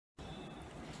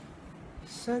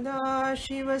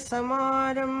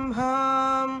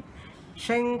सदाशिवसमारम्भां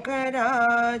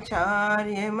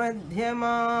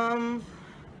शङ्कराचार्यमध्यमाम्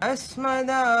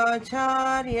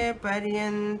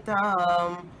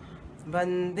अस्मदाचार्यपर्यन्तां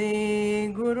वन्दे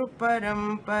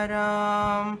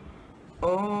गुरुपरम्पराम् ॐ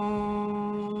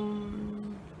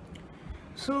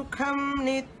सुखं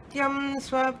नित्यं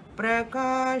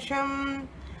स्वप्रकाशं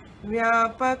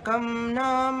व्यापकं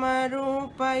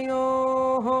नामरूपयोः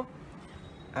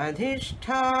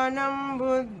अधिष्ठानं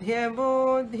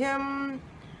बुद्ध्यबोध्यं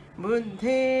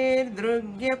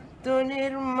बुद्धेर्दृग्यप्तु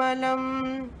निर्मलम्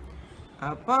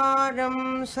अपारं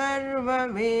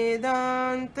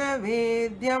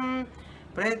सर्ववेदान्तवेद्यं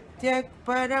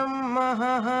प्रत्यक्परं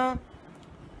महः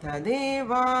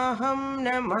तदेवाहं न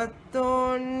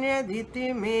मत्तोऽन्यदिति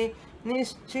मे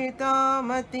निश्चिता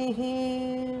मतिः।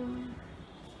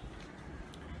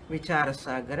 Vichara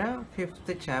Sagara, 5th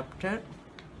chapter,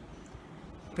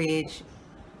 page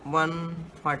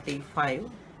 145,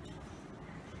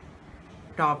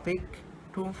 topic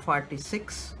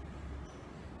 246.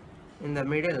 In the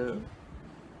middle,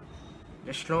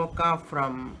 the shloka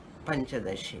from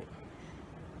Panchadashi.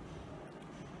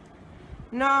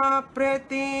 Na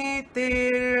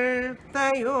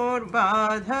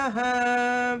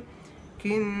pratitirtayorbadhah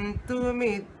किन्तु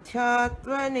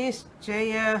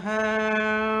मिथ्यात्वनिश्चयः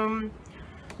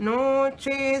नो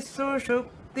चेत्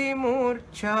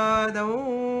सुषुप्तिमूर्च्छादौ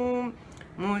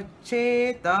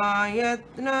मुच्येतायत्नतो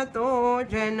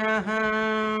जनः।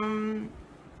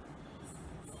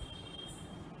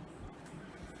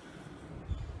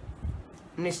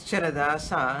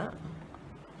 Nischala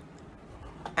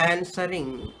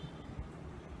answering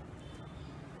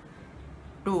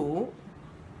to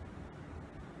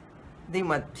the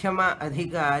Madhyama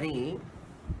Adhikari,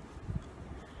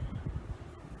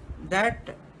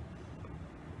 that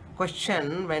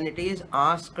question when it is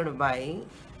asked by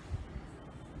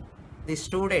the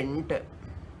student,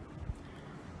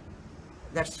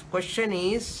 that question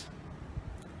is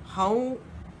how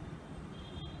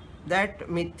that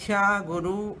Mithya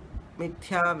Guru,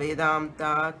 Mithya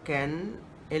Vedanta can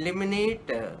eliminate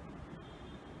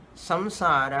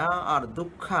samsara or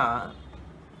dukkha.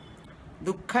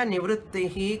 Dukkha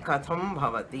nivrittihi katham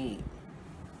bhavati.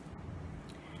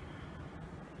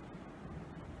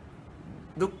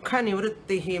 Dukkha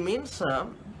nivrittihi means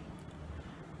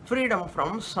freedom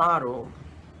from sorrow.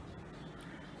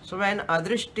 So when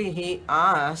Adrishtihi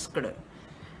asked,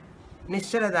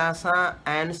 Nischala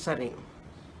answering,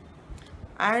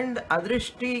 and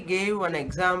Adrishti gave an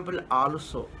example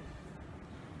also.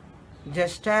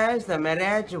 Just as the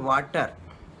marriage water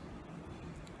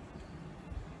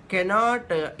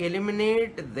cannot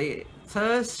eliminate the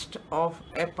thirst of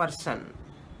a person,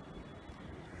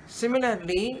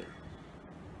 similarly,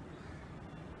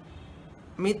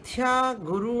 Mithya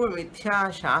Guru,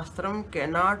 Mithya Shastram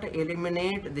cannot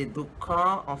eliminate the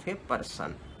dukkha of a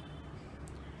person.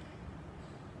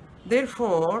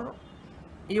 Therefore,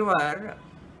 your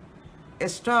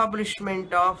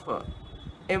establishment of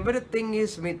everything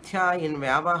is Mithya in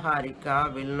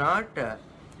Vyavaharika will not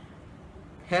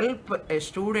help a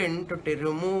student to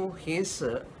remove his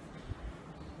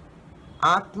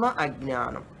Atma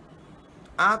Ajnanam.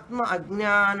 Atma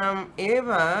Ajnanam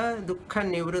eva dukkha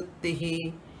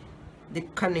nivrittihi.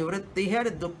 Dukkha nivrittihi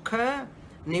or dukkha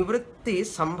nivritti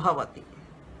sambhavati.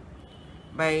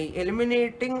 By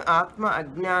eliminating Atma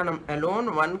Ajnanam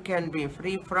alone, one can be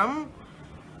free from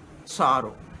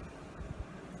sorrow.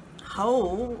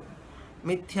 How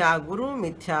Mithya Guru,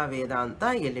 Mithya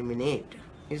Vedanta eliminate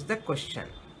is the question.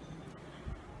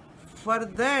 For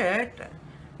that,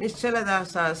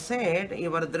 Nischala said,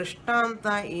 your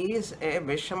drishtanta is a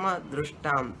Vishama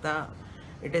drishtanta.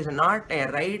 It is not a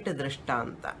right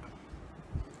drishtanta.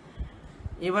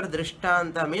 Your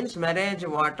drishtanta means marriage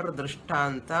water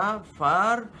drishtanta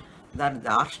for the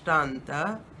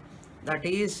dashtanta, that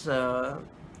is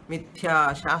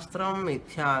Mithya Shastram,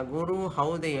 Mithya Guru,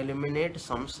 how they eliminate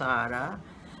samsara.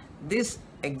 This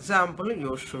example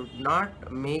you should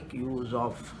not make use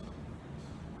of.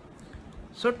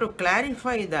 So to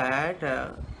clarify that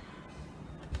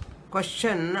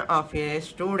question of a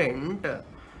student,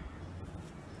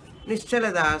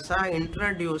 Nischala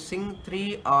introducing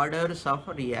three orders of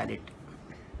reality.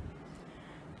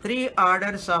 Three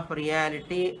orders of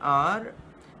reality are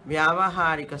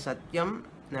Vyavaharika Satyam,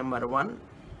 number one.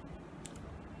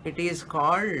 It is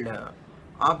called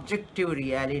objective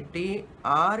reality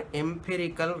or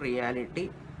empirical reality.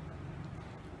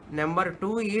 Number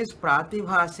two is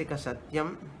Pratibhasika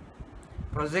Satyam,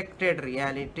 projected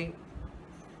reality.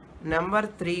 Number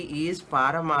three is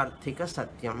Paramarthika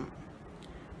Satyam.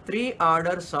 Three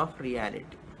orders of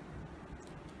reality.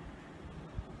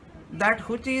 That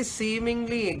which is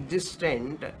seemingly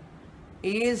existent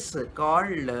is called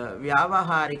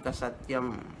Vyavaharika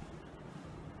Satyam.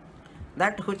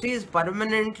 That which is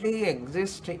permanently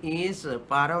exist is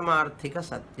Paramarthika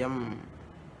Satyam.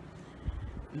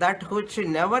 That which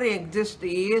never exists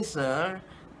is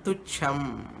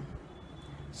Tucham.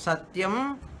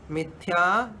 Satyam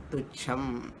Mithya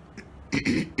Tucham.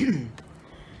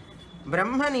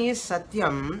 Brahman is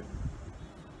Satyam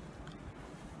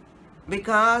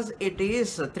because it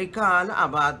is Trikala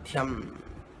Abadhyam.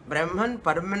 Brahman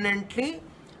permanently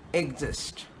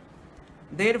exists.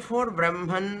 Therefore,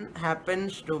 Brahman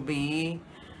happens to be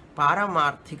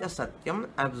Paramarthika Satyam,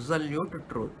 absolute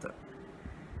truth.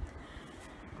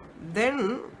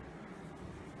 Then,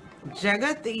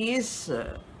 Jagat is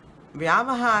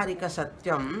Vyavaharika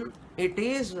Satyam, it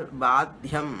is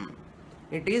Badhyam,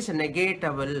 it is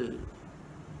negatable.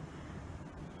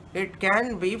 It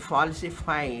can be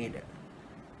falsified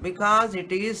because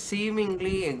it is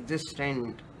seemingly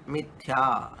existent,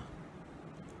 Mithya.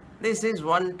 This is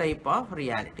one type of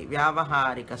reality.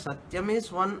 Vyavaharika Satyam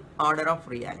is one order of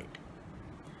reality.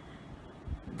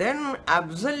 Then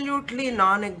absolutely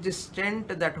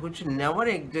non-existent, that which never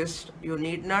exists, you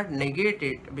need not negate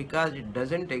it because it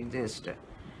doesn't exist.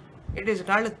 It is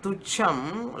called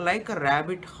Tucham, like a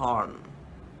rabbit horn.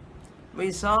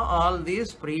 We saw all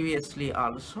these previously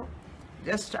also.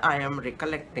 Just I am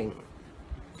recollecting.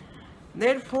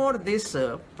 Therefore, this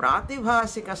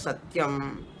Pratibhasika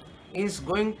Satyam is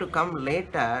going to come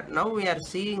later. Now we are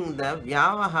seeing the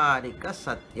Vyavaharika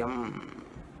Satyam.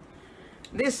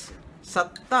 This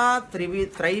Satta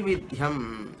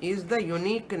Traividhyam is the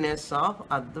uniqueness of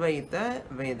Advaita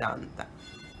Vedanta.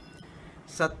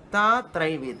 Satta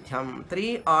Traividhyam,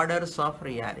 three orders of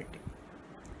reality.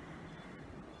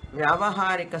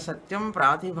 Vyavaharika Satyam,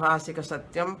 Pratibhasika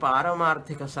Satyam,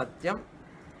 Paramarthika Satyam.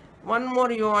 One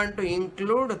more you want to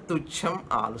include Tucham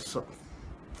also.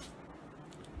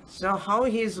 So how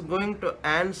he is going to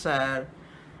answer?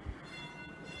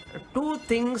 Two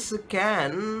things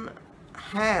can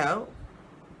help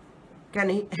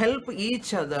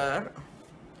each other.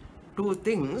 Two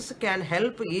things can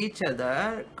help each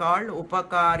other, called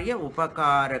Upakarya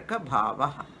Upakaraka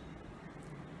Bhava.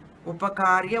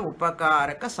 Upakarya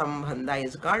Upakaraka Sambandha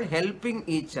is called helping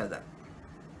each other.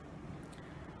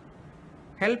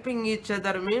 Helping each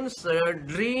other means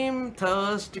dream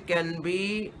thirst can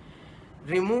be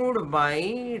removed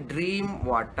by dream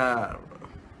water.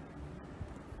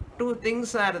 Two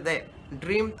things are there.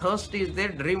 Dream thirst is there,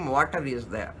 dream water is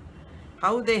there.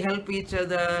 How they help each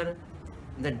other?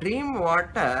 The dream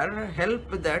water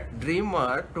help that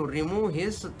dreamer to remove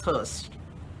his thirst.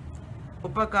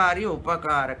 Upakarya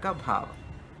Upakaraka Bhava.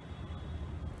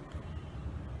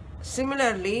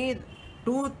 Similarly,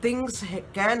 two things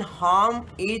can harm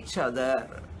each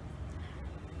other.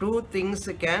 Two things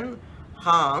can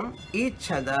harm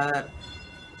each other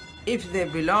if they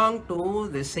belong to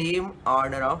the same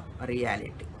order of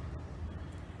reality.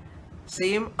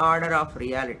 Same order of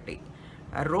reality.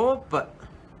 A rope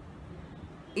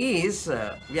is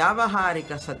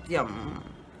Vyavaharika Satyam,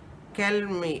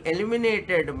 can be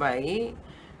eliminated by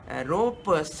a rope.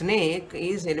 Snake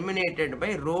is eliminated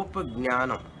by rope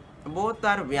Jnanam. Both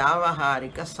are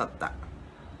Vyavaharika Satta.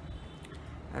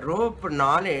 Rope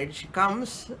knowledge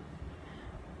comes,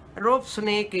 rope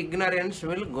snake ignorance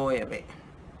will go away.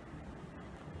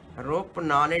 Rope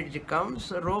knowledge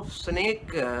comes, rope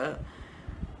snake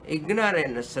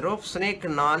ignorance, rope snake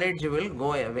knowledge will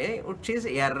go away, which is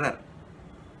error.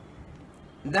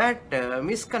 That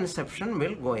misconception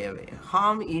will go away,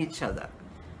 harm each other,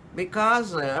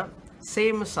 because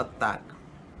same Satta.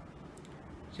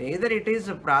 So either it is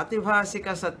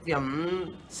Pratibhasika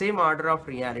Satyam, same order of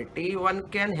reality, one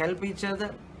can help each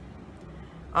other,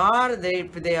 or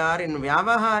if they are in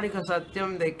Vyavaharika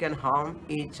Satyam, they can harm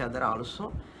each other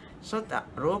also. So the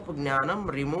rope Jnanam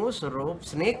removes rope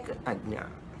snake Ajnana,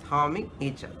 harming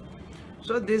each other.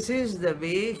 So this is the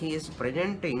way he is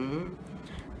presenting.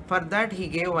 For that he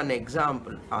gave one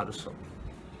example also.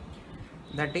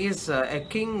 That is a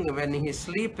king, when he is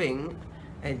sleeping,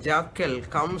 a jackal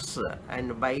comes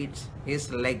and bites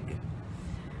his leg.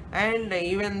 And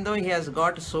even though he has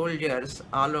got soldiers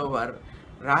all over,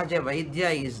 Raja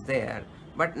Vaidya is there,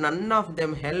 but none of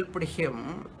them helped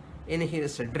him in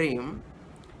his dream.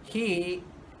 He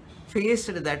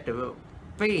faced that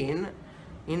pain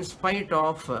in spite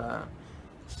of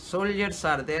soldiers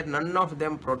are there, none of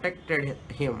them protected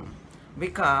him,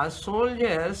 because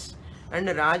soldiers and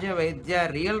Raja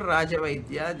Vaidya, real Raja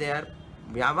Vaidya, they are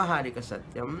Vyavaharika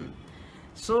Satyam.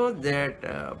 So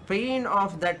that pain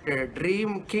of that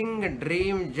dream king,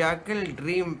 dream jackal,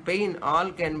 dream pain,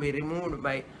 all can be removed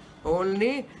by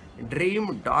Only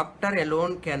dream doctor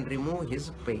alone can remove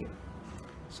his pain.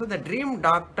 So the dream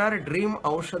doctor, dream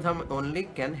aushadham only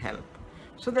can help.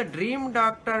 So the dream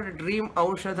doctor, dream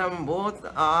aushadham both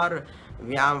are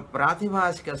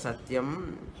pratibhasika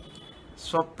satyam.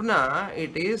 Swapna,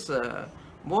 it is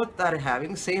both are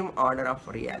having same order of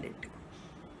reality.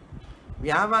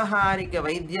 Vyavaharika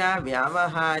Vaidya,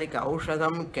 Vyavaharika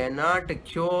Aushadham cannot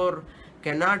cure,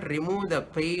 cannot remove the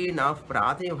pain of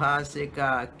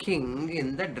Pratibhasika king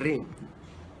in the dream.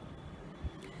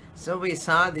 So we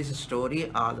saw this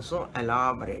story also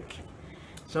elaborately.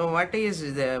 So what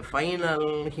is the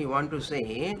final he want to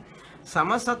say?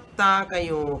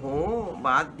 Samasattakayoho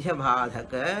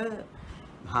badhyabhadhaka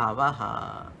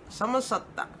bhavaha.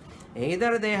 Samasatta.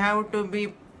 Either they have to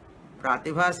be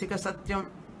Pratibhasika Satyam.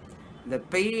 The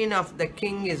pain of the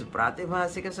king is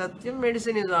Pratibhasika Satyam.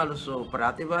 Medicine is also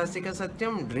Pratibhasika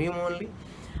Satyam, dream only.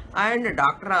 And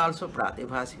doctor also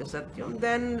Pratibhasika Satyam.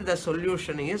 Then the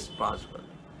solution is possible.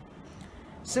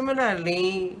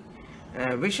 Similarly,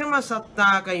 Vishama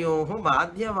Sattakayoho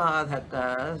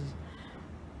Badhyavadhaka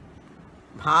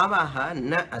Bhavaha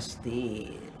na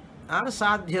asti. Or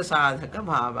Sadhya Sadhaka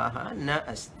Bhavaha na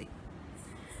asti.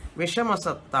 Vishama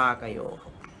Sattakayoho.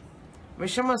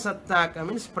 Vishama Sattaka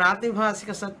means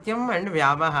Pratibhasika Satyam and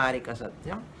Vyavaharika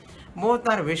Satyam. Both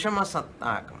are Vishama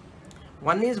Sattaka.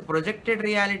 One is projected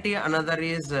reality, another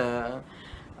is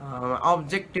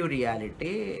objective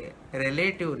reality,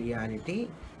 relative reality.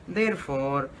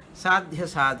 Therefore, Sadhya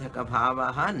Sadhaka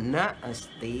Bhavaha na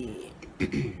asti.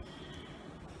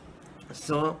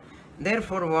 So,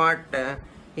 therefore what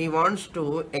he wants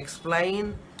to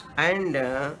explain and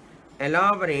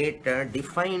elaborate,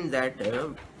 define that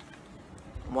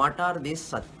what are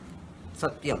these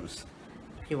satyams.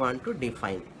 He wants to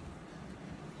define.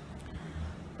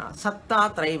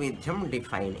 Satta Traividyam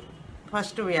defining.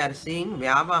 First we are seeing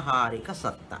Vyavaharika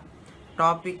Satta.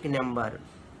 Topic number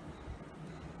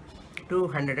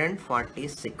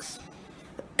 246.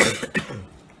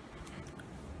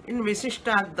 In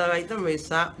Visishtadvaitam we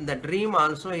saw the dream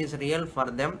also is real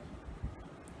for them.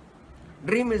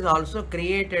 Dream is also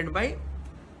created by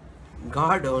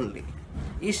God only.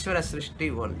 Ishvara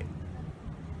Srishti only.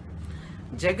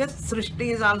 Jagat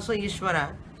Srishti is also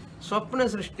Ishvara. Swapna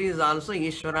Srishti is also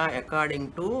Ishvara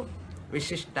according to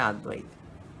Visishtadvaita.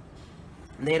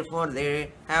 Therefore,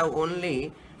 they have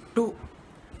only two.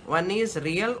 One is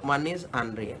real, one is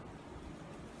unreal.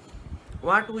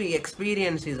 What we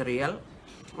experience is real.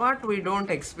 What we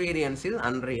don't experience is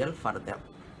unreal for them.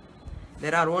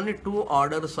 There are only two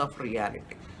orders of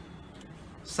reality.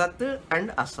 Sat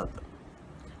and Asat.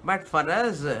 But for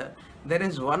us, there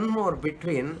is one more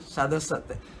between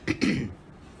Sadasat.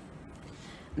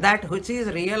 That which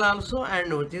is real also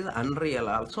and which is unreal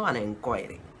also, an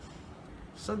inquiry.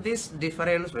 So this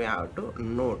difference we have to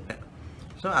note.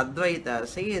 So Advaita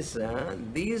says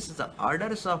these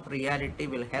orders of reality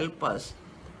will help us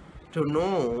to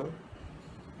know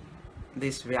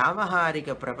this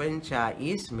Vyavaharika Prapancha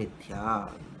is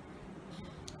Mithya.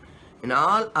 In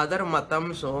all other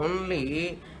matams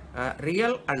only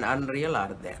real and unreal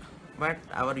are there. But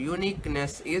our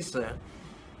uniqueness is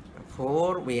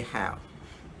four we have.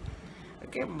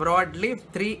 Okay, broadly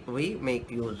three we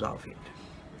make use of it.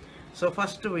 So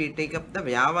first we take up the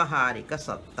Vyavaharika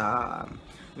Satta.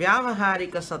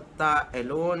 Vyavaharika Satta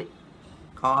alone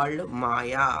called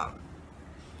Maya.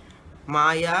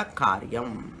 Maya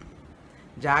Karyam.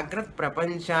 Jagrat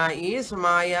Prapancha is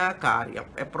Maya Karyam,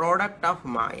 a product of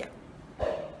Maya.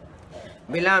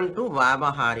 Belong to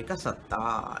Vyavaharika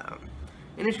Satta.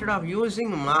 Instead of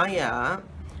using Maya,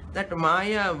 that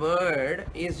Maya word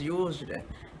is used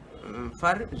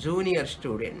for junior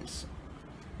students.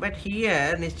 But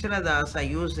here Nischaladas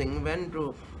using when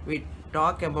we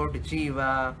talk about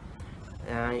Jiva,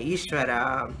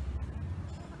 Ishvara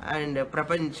and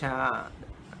Prapancha,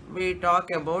 we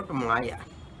talk about Maya.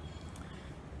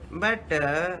 But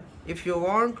if you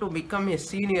want to become a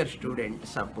senior student,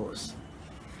 suppose,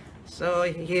 so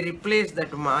he replaced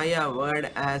that Maya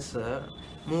word as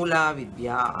Mula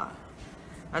Vidya.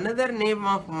 Another name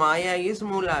of Maya is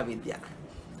Mula Vidya.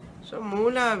 So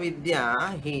Mula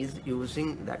Vidya, he is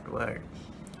using that word.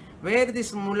 Where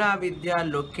this Mula Vidya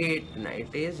locate,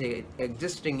 it is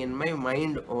existing in my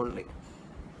mind only.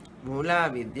 Mula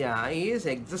Vidya is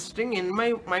existing in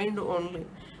my mind only.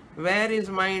 Where is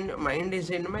mind? Mind is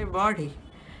in my body.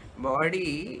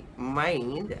 Body,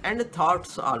 mind and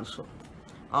thoughts also.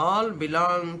 All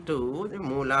belong to the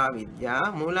Mula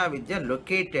Vidya. Mula Vidya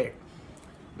located.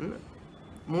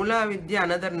 Mula Vidya,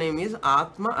 another name is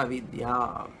Atma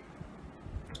Avidya.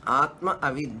 Atma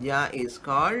Avidya is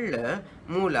called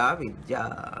Mula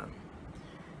Vidya.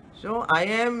 So I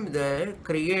am the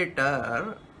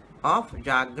creator of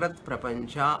Jagrat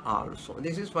Prapancha also.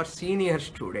 This is for senior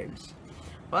students.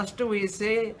 First we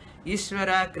say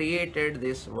Ishvara created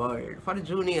this world. For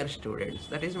junior students,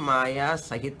 that is Maya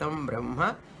Sahitam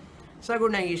Brahma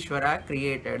Saguna Ishvara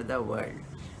created the world.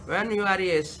 When you are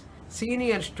a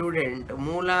senior student,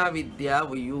 Mula Vidya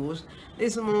we use.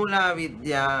 This Mula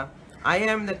Vidya, I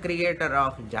am the creator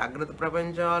of Jagrat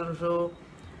Prapancha also.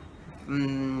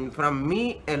 From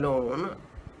me alone,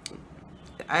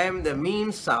 I am the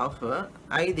means of,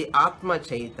 I the Atma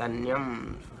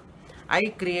Chaitanyam.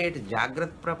 I create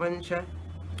Jagrat Prapancha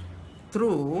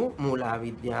through Mula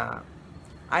Vidya.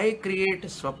 I create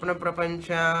Swapna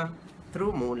Prapancha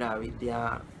through Mula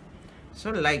Vidya.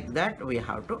 So like that we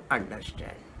have to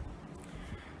understand.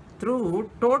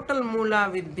 Through total Mula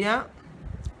Vidya,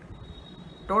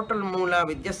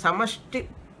 Samashti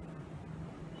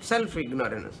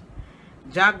self-ignorance,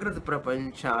 Jagrat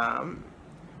Prapancha,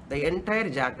 the entire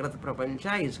Jagrat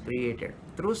Prapancha is created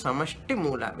through Samashti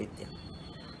Mula Vidya.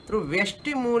 Through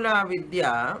Vyashti Mula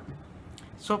Vidya,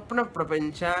 Swapna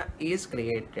Prapancha is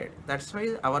created. That's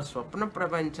why our Swapna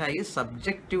Prapancha is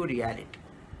subjective reality.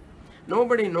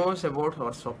 Nobody knows about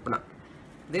our Swapna.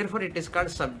 Therefore, it is called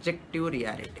subjective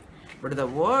reality. But the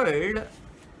world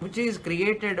which is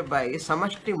created by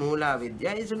Samashti Mula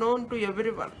Vidya is known to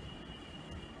everyone.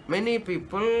 Many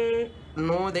people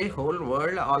know the whole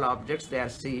world, all objects they are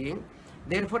seeing.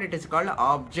 Therefore, it is called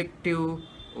objective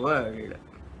world.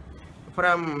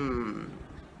 From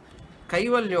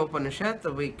Kaivalya Upanishad,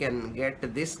 we can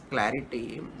get this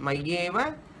clarity.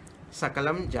 Mayeva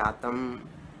Sakalam Jatam,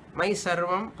 Mai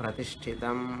Sarvam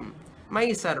Pratishtitam, Mai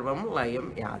Sarvam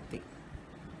Layam Yati.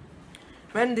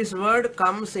 When this word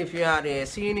comes, if you are a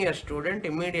senior student,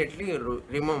 immediately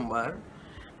remember,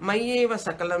 Mayeva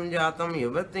Sakalam Jatam,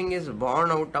 everything is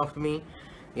born out of me,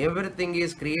 everything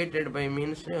is created by me,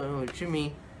 which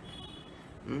me.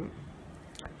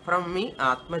 From me,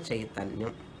 Atma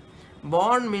Chaitanyam.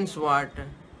 Born means what?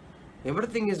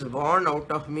 Everything is born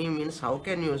out of me means, how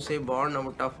can you say born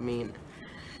out of me?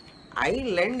 I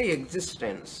lend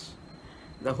existence.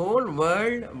 The whole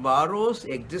world borrows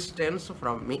existence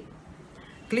from me.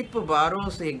 Clip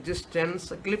borrows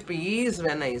existence. Clip is,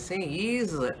 when I say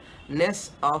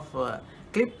is-ness of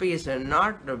clip is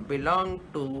not belong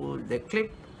to the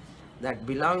clip, that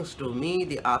belongs to me,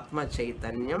 the Atma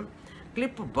Chaitanyam.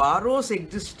 Clip borrows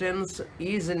existence,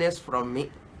 is-ness from me.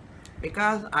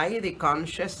 Because I, the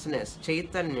consciousness,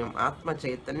 Chaitanyam, Atma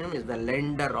Chaitanyam is the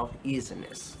lender of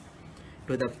is-ness.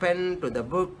 To the pen, to the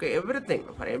book, everything.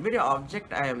 For every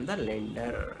object, I am the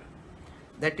lender.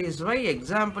 That is why,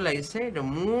 example, I said,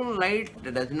 moonlight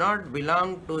does not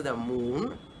belong to the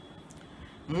moon.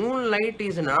 Moonlight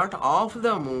is not of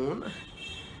the moon.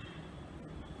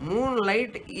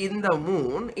 Moonlight in the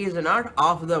moon is not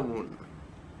of the moon.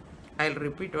 I'll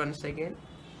repeat once again.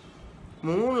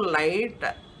 Moonlight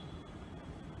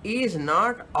is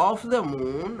not of the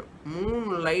moon.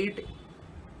 Moonlight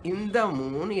in the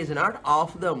moon is not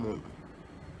of the moon.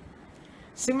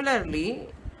 Similarly,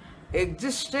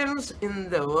 existence in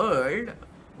the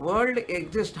world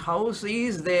exists. House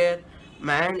is there,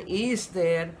 man is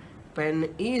there,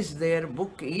 pen is there,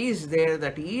 book is there.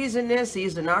 That is-ness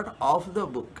is not of the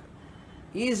book.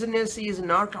 Is-ness is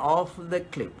not of the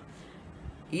clip.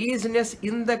 Is-ness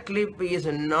in the clip is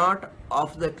not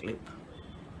of the clip.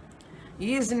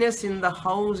 Is-ness in the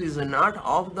house is not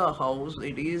of the house.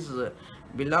 It is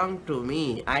belong to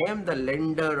me. I am the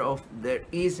lender of the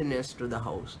is-ness to the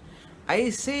house. I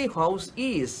say house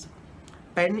is,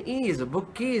 pen is,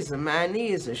 book is, man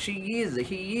is, she is,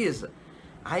 he is.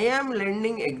 I am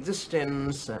lending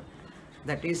existence.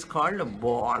 That is called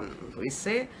born. We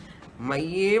say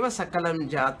Mayeva Sakalam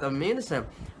Jatam means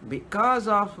because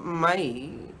of my,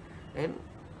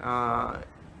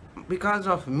 because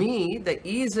of me, the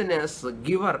is-ness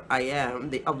giver I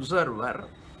am, the observer.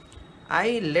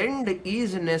 I lend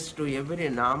is-ness to every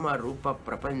Nama Rupa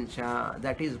Prapancha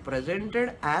that is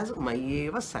presented as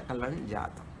Mayeva Sakalam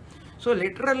Jatam. So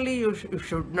literally you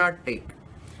should not take.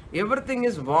 Everything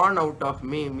is born out of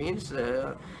me means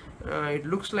it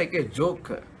looks like a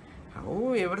joke.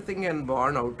 How everything is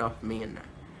born out of me?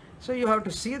 So you have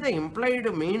to see the implied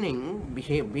meaning,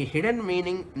 hidden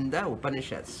meaning in the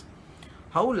Upanishads.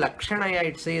 How Lakshanaya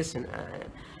it says,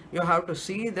 you have to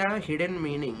see the hidden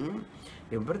meaning.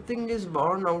 Everything is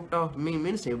born out of me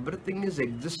means everything is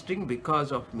existing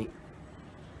because of me.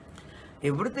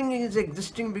 Everything is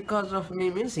existing because of me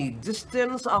means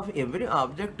existence of every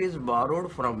object is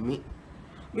borrowed from me.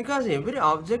 Because every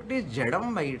object is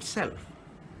jadam by itself.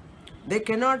 They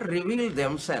cannot reveal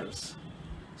themselves.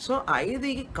 So I,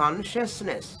 the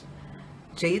consciousness,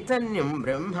 Chaitanyam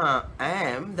Brahma, I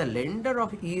am the lender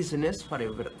of easiness for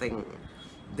everything.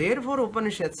 Therefore,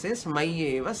 Upanishad says,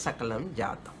 Mayeva Sakalam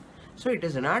Jatam. So it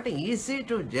is not easy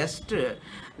to just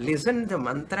listen the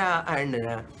mantra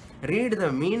and read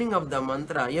the meaning of the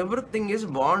mantra. Everything is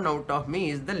born out of me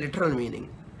is the literal meaning.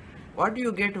 What do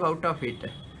you get out of it?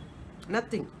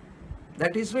 Nothing.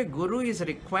 That is why Guru is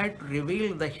required to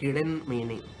reveal the hidden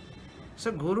meaning.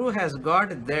 So Guru has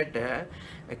got that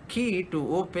key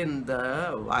to open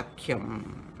the Vakyam.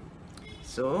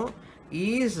 So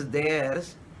is there.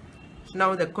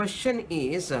 Now the question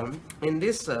is, in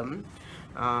this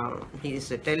he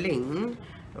is telling,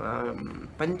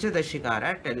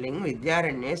 Panchadashikara telling,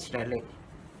 Vidyaranya is telling,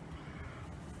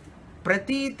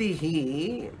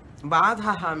 Pratitihi,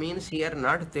 Badhaha means here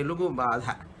not Telugu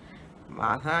Badha.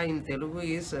 Badha in Telugu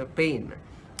is pain.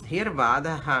 Here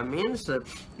Badhaha means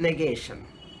negation.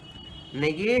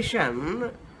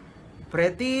 Negation,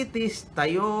 Pratitis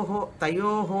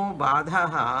tayoho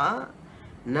Badhaha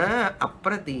na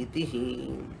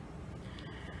apratitihi.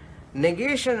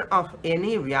 Negation of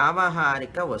any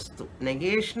vyavaharika vastu.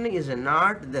 Negation is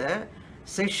not the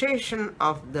cessation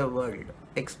of the world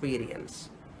experience.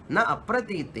 Na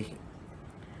apratitihi.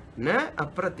 Na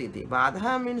apratiti.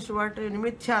 Badha means what?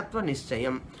 Nimithyatva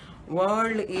nischayam.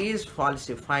 World is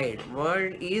falsified.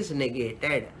 World is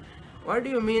negated. What do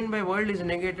you mean by world is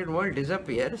negated? World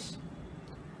disappears.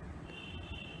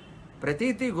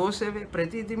 Pratiti goes away.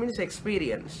 Pratiti means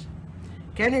experience.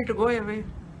 Can it go away?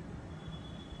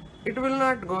 It will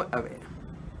not go away.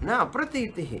 Na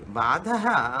apratitihi.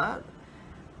 Badhaha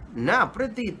na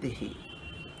apratitihi.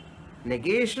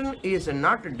 Negation is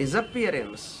not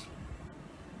disappearance.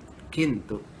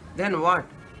 Kintu. Then what?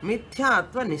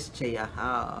 Mithyatva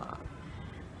nischyaha.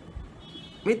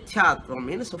 Mithyatva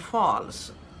means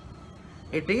false.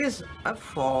 It is a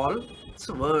false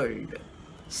world.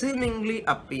 Seemingly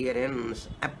appearance,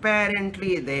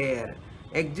 apparently there.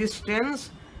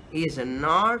 Existence is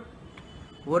not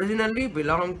originally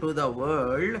belong to the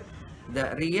world.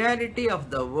 The reality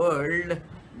of the world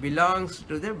belongs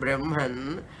to the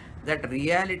Brahman. That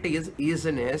reality is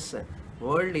easiness.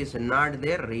 World is not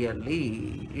there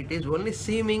really. It is only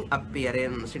seeming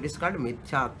appearance. It is called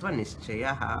Mithyatva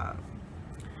Nischyaha.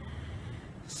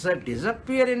 So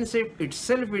disappearance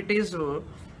itself, it is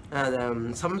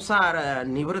samsara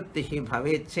nivrittihi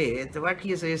bhavet chet. What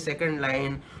he says, second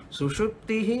line,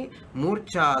 sushuptihi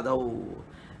murchadau.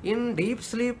 In deep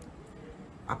sleep,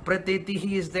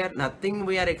 apratitihi is there. Nothing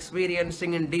we are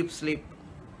experiencing in deep sleep.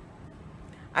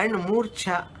 And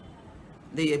murcha,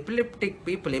 the epileptic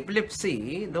people,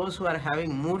 epilepsy, those who are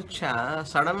having murcha,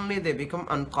 suddenly they become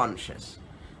unconscious.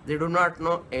 They do not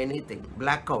know anything.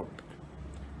 Blackout.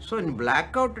 So in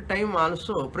blackout time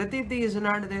also, pratiti is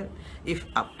not there. If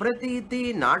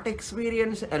apratiti, not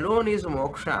experience alone is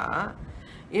moksha,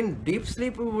 in deep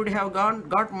sleep we would have got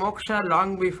moksha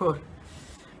long before.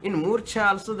 In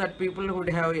murcha also that people would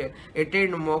have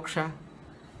attained moksha.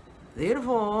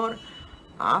 Therefore,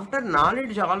 after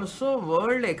knowledge also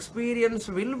world experience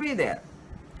will be there.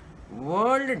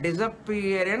 World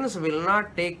disappearance will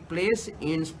not take place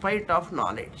in spite of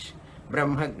knowledge.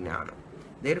 Brahma Jnana.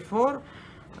 Therefore,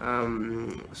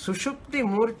 Sushupti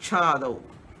Murchadau.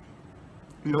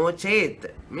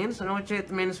 Nochet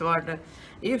means what?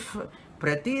 If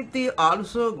Pratiti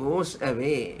also goes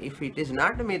away, if it is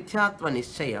not Mithyatva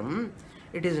Nischayam,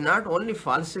 it is not only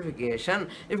falsification.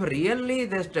 If really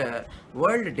that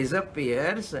world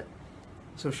disappears,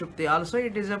 Sushupti also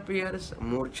it disappears,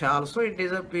 Murcha also it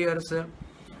disappears.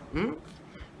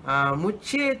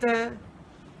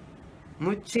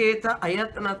 Muccheta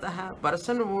ayatnataha.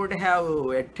 Person would have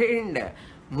attained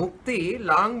mukti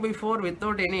long before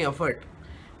without any effort.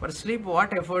 For sleep,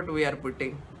 what effort we are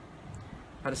putting?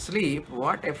 For sleep,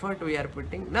 what effort we are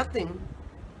putting? Nothing.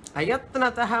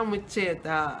 Ayatnataha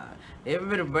muccheta.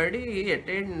 Everybody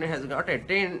has got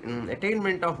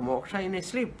attainment of moksha in a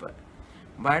sleep.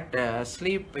 But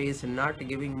sleep is not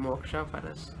giving moksha for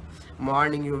us.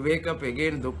 Morning you wake up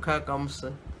again, dukkha comes.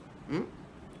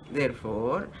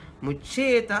 Therefore,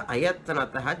 muccheta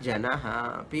ayatnataha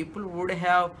janaha. People would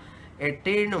have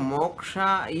attained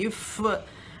moksha if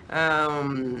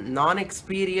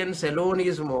non-experience alone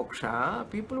is moksha.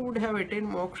 People would have attained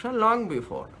moksha long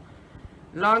before.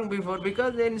 Long before,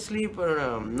 because then sleep,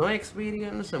 no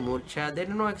experience, murcha,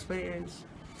 then no experience.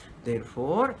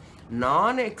 Therefore,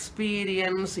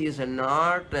 non-experience is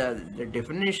not the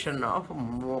definition of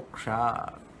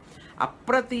moksha.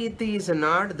 Apratiti is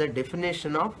not the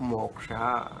definition of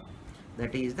moksha.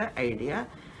 That is the idea.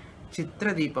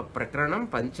 Chitradipa Prakranam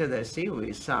Panchadasi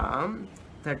Visam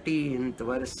 13th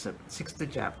verse, 6th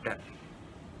chapter.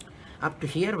 Up to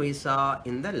here we saw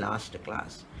in the last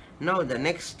class. Now the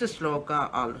next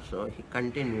sloka also he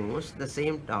continues the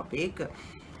same topic.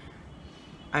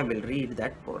 I will read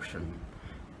that portion.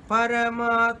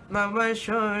 Paramatma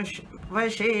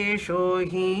Vashesho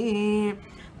hi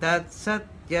tat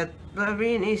satyatva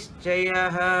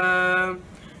vinishchayah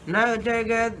na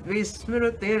jagad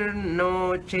vismrutir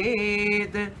no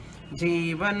chet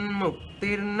jivan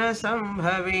muktir na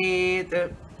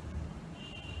sambhavet.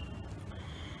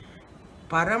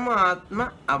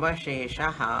 Paramatma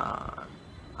avasheshaha.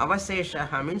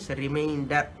 Avasheshaha means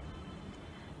remainder.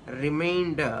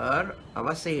 Remainder,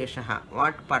 avasheshaha.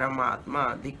 What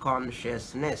Paramatma? The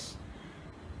consciousness.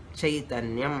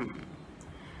 Chaitanyam.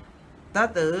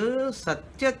 Tat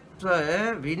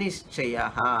satyatva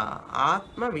vinishchayaha.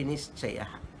 Atma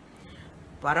vinishchayaha.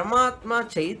 Paramatma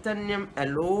Chaitanyam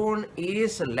alone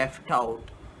is left out.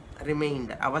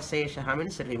 Remainder. Avasheshaha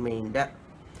means remainder.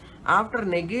 After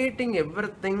negating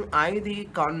everything, I, the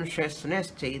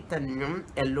consciousness Chaitanyam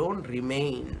alone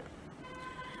remain.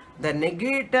 The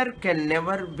negator can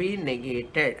never be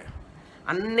negated.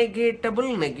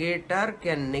 Unnegatable negator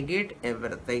can negate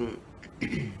everything.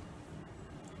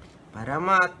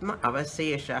 Paramatma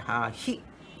avaseshaha hi.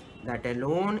 That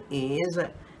alone is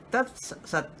tat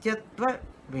satyatva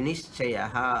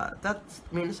vinishchayaha. Tat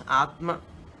means Atma.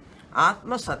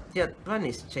 Atma satyatva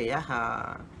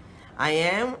nishchayaha. I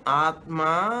am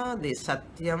Atma, the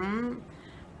Satyam.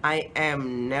 I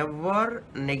am never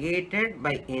negated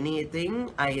by anything.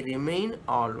 I remain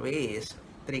always.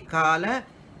 Trikala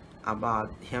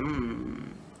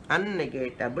abadhyam.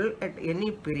 Unnegatable at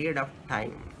any period of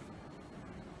time.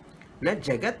 Na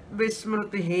jagat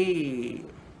vismrutihi.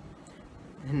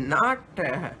 Not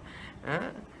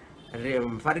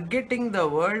forgetting the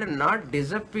world, not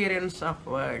disappearance of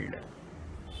world.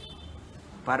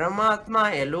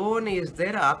 Paramatma alone is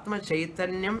there, Atma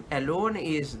Chaitanyam alone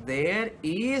is there,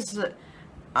 is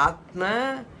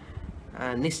Atma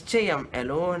Nischayam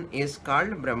alone is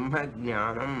called Brahma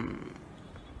Jnanam.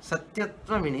 Satyatva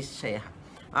Vinishchaya.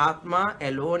 Atma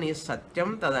alone is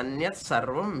Satyam Tadanyat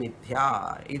Sarvam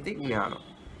Mithya iti Jnanam.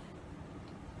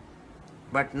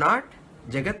 But not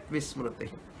Jagat Vismriti.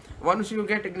 Once you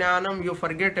get Jnanam, you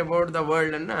forget about the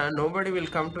world and nobody will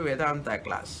come to Vedanta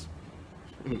class.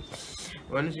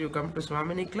 Once you come to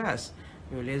SWAMINI class,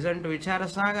 you listen to Vichara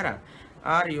Sagara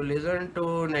or you listen to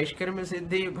Naishkarmi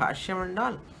Siddhi, Bhashyam and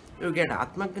all, you get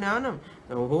Atma Jnanam,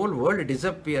 the whole world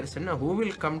disappears. And who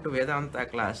will come to Vedanta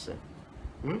class?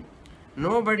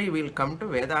 Nobody will come to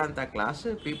Vedanta class.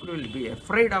 People will be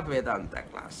afraid of Vedanta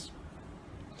class.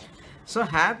 So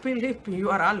happily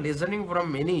you are all listening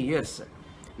from many years.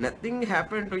 Nothing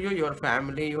happened to you, your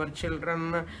family, your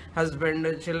children,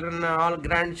 husband, children, all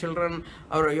grandchildren,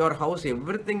 or your house,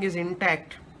 everything is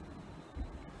intact.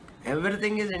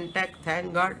 Everything is intact,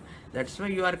 thank God. That's why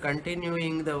you are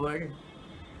continuing the world.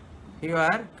 You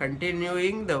are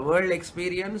continuing the world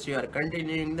experience, you are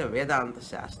continuing the Vedanta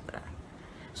Shastra.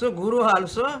 So Guru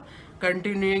also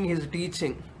continuing his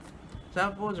teaching.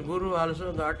 Suppose Guru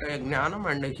also got a Jnanam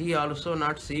and he also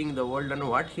not seeing the world, and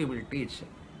what he will teach?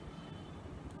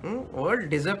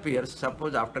 World disappears.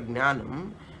 Suppose after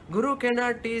Jnanam, Guru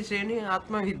cannot teach any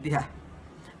Atma Vidya.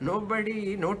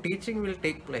 Nobody, no teaching will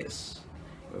take place.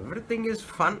 Everything is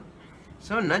fun.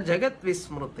 So, na jagat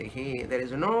vismrutihi. There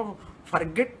is no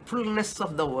forgetfulness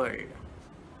of the world.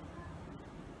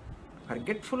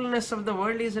 Forgetfulness of the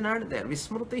world is not there.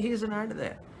 Vismrutihi is not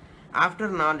there. After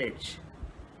knowledge.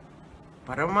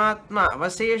 Paramatma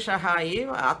avaseshaha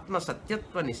eva atma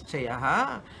satyatva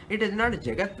nischyaha. It is not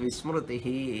jagat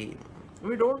vismrutihi.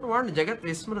 We don't want jagat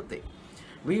vismruti.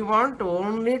 We want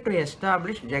only to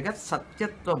establish jagat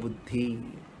satyatva buddhi.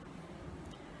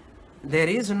 There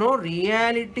is no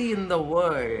reality in the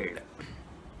world.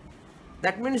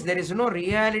 That means there is no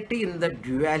reality in the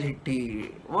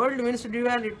duality. World means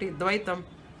duality, Dvaitam.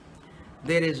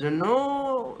 There is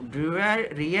no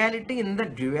reality in the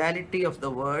duality of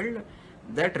the world.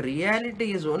 That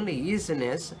reality is only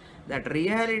easiness. That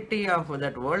reality of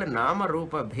that world, Nama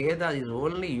Rupa Bheda, is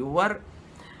only your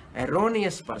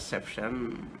erroneous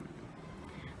perception.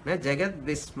 Na Jagat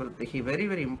Vismritihi, very,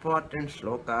 very important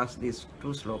slokas. These two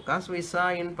slokas we saw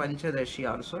in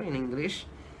Panchadashi also in English.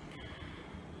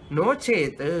 No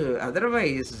chet,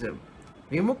 otherwise,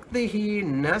 Vimuktihi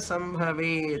na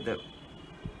sambhavet.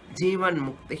 Jivan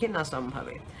muktihi na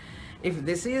sambhavet. If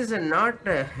this is not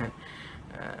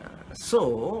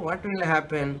so, what will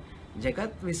happen?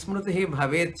 Jagat Vismritihi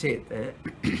bhavet chet.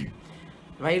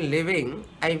 While living,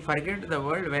 I forget the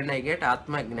world. When I get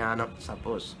Atma Jnanam,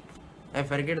 suppose I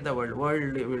forget the world,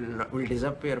 will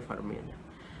disappear for me.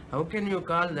 How can you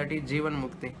call that is Jivan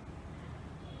Mukti?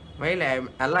 while I am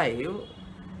alive, you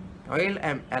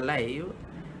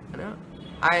know,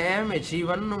 I am a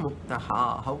Jivan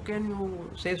Muktaha. How can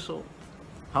you say so?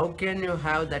 How can you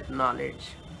have that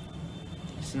knowledge?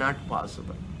 It's not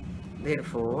possible.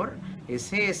 Therefore, he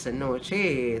says, no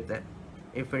chet.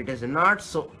 If it is not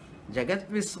so, Jagat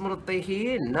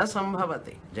Vismrutihi na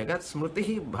sambhavati. Jagat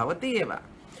Smrutihi bhavati eva.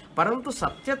 Parantu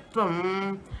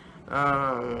Satyatvam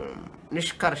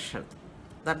Nishkarshat.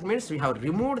 That means we have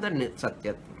removed the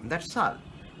Satyatvam. That's all.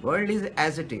 World is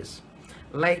as it is.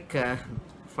 Like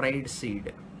fried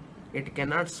seed, it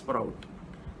cannot sprout.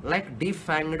 Like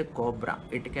defanged cobra,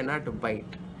 it cannot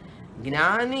bite.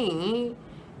 Jnani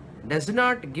does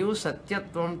not give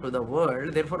Satyatvam to the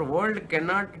world, therefore world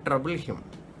cannot trouble him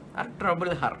or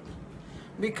trouble her.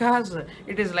 Because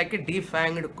it is like a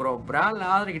defanged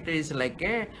cobra, or it is like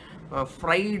a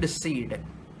fried seed.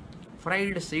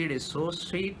 Fried seed is so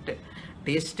sweet,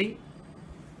 tasty.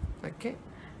 Okay?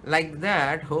 Like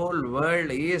that, whole world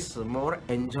is more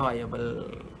enjoyable.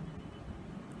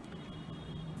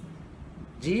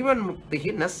 Jivan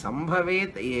Mukti na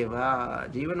sambhavet eva.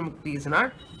 Jivan Mukti is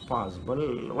not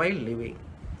possible while living.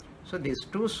 So these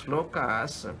two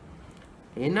slokas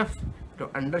enough to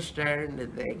understand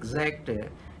the exact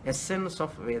essence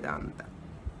of Vedanta.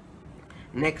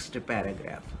 Next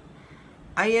paragraph.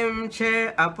 Ayam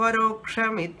cha aparoksha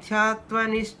mithyatva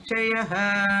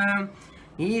nischayah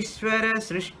Ishvara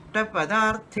srishta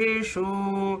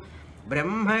padartheshu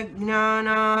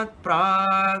brahmajnanat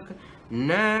prag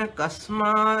na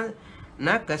kasma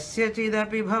na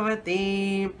kasyachidapi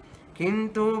bhavati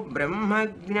kintu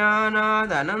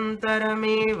brahmajnanad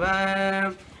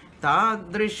anantarameva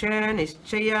tadrisha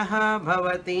nischayah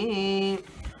bhavati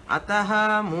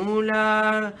ataha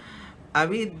mula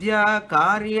avidya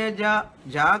karya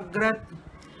jagrat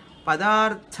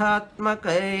पदार्थात्मक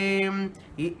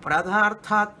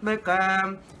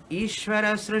ईश्वर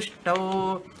सृष्टौ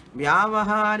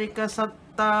व्यावहारिक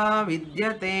सत्ता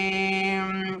विद्यते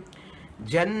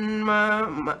जन्म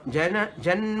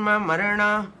मरण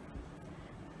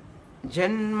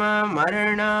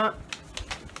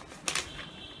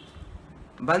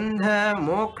बंध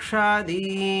मोक्षादि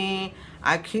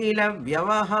अखिल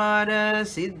व्यवहार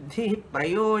सिद्धि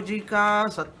प्रयोजिका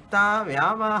सत्ता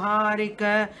व्यावहारिक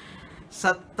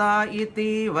सत्ता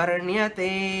इति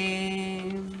वर्ण्यते.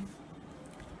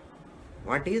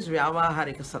 What is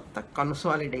vyavaharika satta?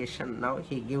 Consolidation. Now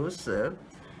he gives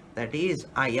that is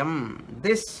I am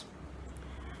this.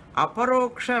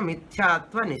 Aparoksha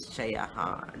mithyatva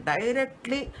nischayah.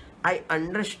 Directly I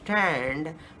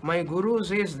understand. My guru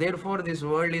says therefore this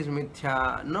world is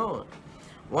mithya. No.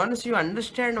 Once you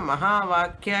understand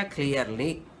Mahavakya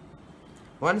clearly,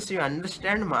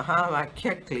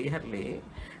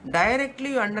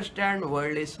 directly you understand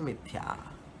world is mithya.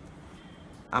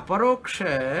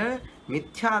 Aparoksha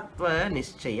mithyatva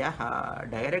nischayah.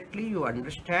 Directly you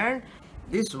understand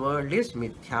this world is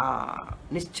mithya.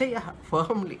 Nischayah,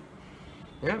 firmly.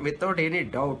 Without any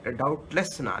doubt,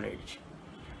 doubtless knowledge.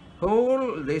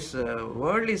 Whole this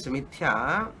world is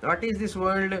mithya. What is this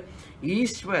world?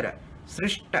 Ishvara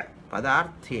srishta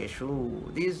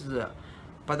padartheshu. These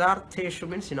padartheshu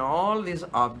means in all these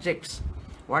objects,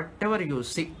 whatever you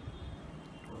see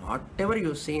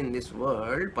in this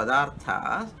world,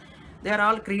 padarthas, they are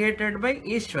all created by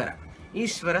Ishvara.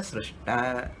 Ishvara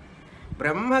srishta.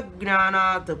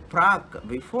 Brahmajnanat prak.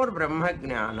 Before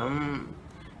Brahmajnanam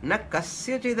na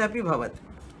kasyachidapi bhavat.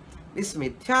 This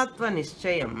mithyatva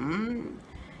nischayam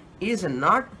is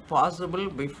not possible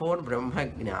before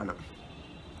Brahmajnanam.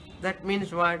 That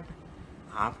means what?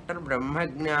 After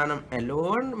Brahmajnanam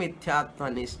alone, mithyatva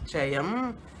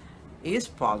nischayam is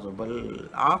possible.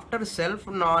 After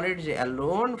self-knowledge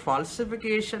alone,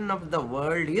 falsification of the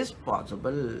world is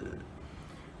possible.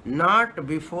 Not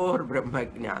before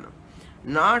Brahmajnanam.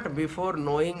 Not before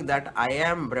knowing that I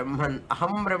am Brahman,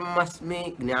 aham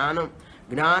brahmasmi jnanam,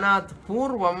 jnanat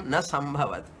purvam na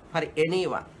sambhavat. For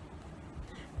anyone.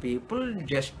 People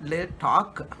just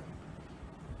talk,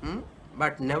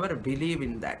 but never believe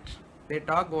in that. They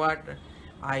talk what?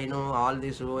 I know all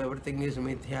this, everything is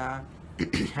mithya.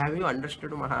 Have you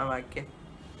understood Mahavakya?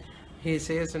 He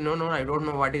says, no, I don't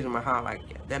know what is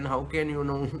Mahavakya. Then how can you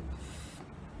know?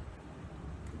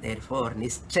 Therefore,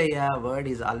 nischaya word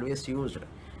is always used.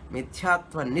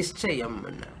 Mithyatva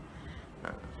nischayam.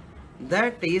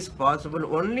 That is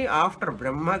possible only after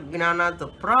Brahmajnanat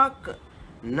prak,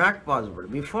 not possible.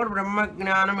 Before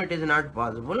Brahmajnanam it is not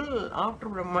possible. After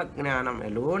Brahmajnanam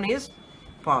alone is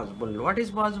possible. What is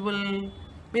possible?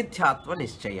 Mithyatva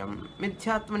nischayam.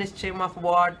 Mithyatva nischayam of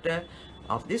what?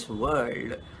 Of this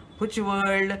world. Which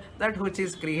world? That which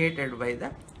is created by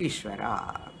the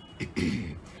Ishvara.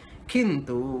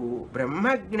 Kintu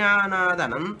Brahmajnanad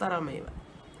Anantarameva.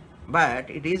 But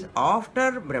it is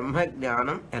after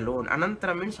Brahmajnanam alone.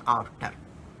 Anantara means after.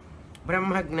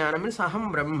 Brahmajnana means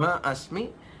Aham Brahma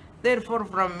Asmi. Therefore,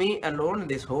 from me alone,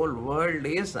 this whole world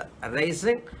is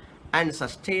rising and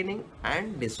sustaining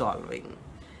and dissolving.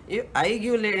 If I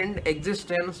give land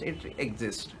existence, it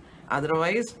exists.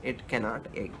 Otherwise, it cannot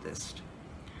exist.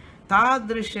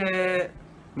 Tadrisha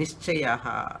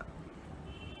Nishchayaha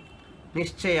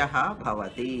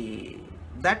bhavati.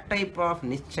 That type of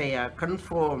Nishchaya,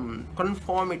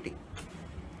 conformity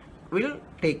will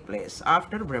take place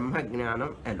after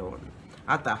Brahmajnanam alone.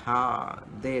 Ataha,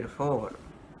 therefore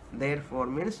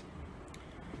means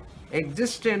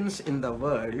existence in the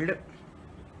world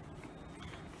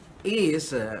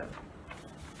is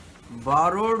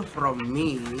borrowed from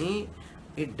me.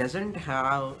 It doesn't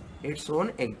have its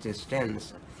own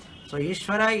existence. So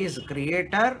Ishvara is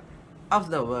creator of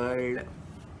the world.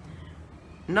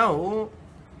 Now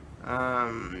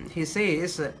he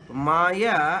says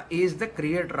Maya is the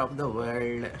creator of the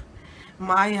world.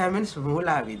 Maya means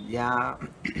Mula Vidya.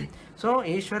 So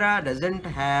Ishvara doesn't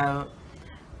have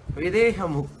Videha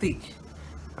Mukti.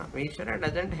 Ishvara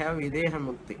doesn't have Videha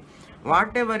Mukti.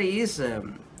 Whatever is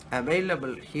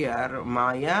available here,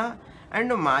 Maya and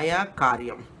Maya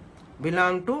Karyam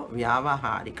belong to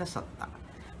Vyavaharika Satta.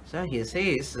 So he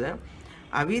says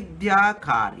Avidya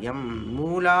Karyam,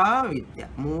 Mula Vidya,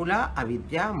 Mula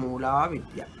Avidya, Mula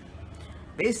Vidya.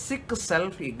 Basic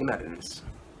self-ignorance.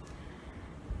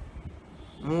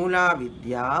 Mula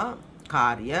Vidya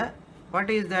Karya. What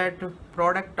is that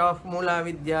product of Mula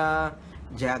Vidya?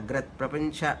 Jagrat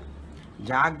Prapancha.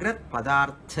 Jagrat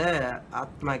Padartha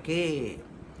Atmake.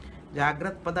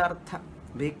 Jagrat Padartha.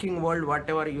 Waking world,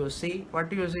 whatever you see, what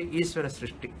do you see? Ishvara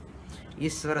Srishti.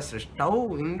 Ishvara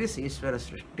Srishtau, in this Ishvara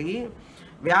Srishti,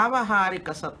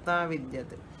 Vyavaharika Satta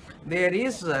Vidyate. There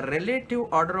is a relative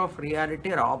order of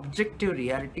reality or objective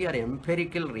reality or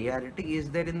empirical reality is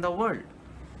there in the world.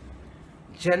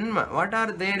 Janma, what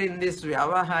are there in this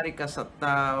Vyavaharika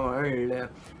Satta world?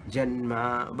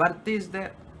 Janma, birth is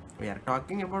there. We are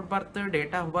talking about birth,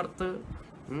 date of birth.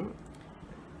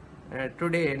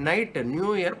 Today night,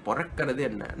 New Year,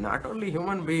 not only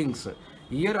human beings,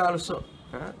 year also.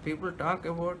 People talk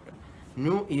about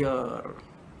New Year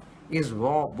is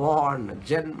born,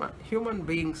 Janma. Human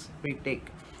beings we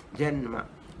take Janma,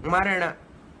 Marana,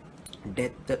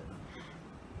 death,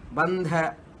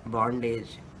 Bandha,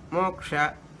 bondage,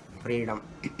 Moksha, freedom.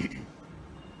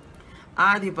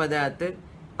 Adipadat,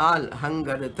 all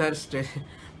hunger, thirst,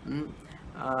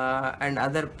 and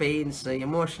other pains,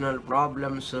 emotional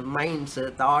problems, mind,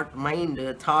 thought,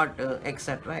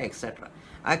 etc., etc.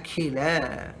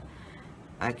 Akhila,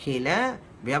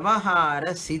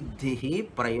 Vyavahara Siddhihi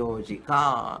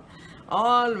Prayojika.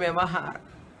 All Vyavahara,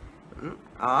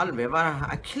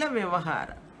 Akhila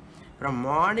Vyavahara. From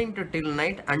morning to till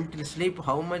night until sleep,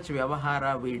 how much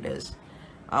Vyavahara we does,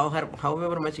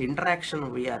 however much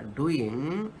interaction we are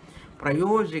doing,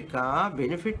 Prayojika,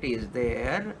 benefit is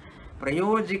there.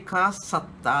 Prayojika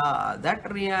Satta,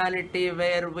 that reality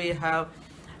where we have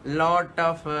lot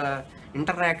of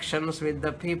interactions with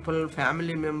the people,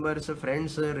 family members,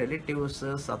 friends, relatives,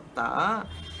 Satta,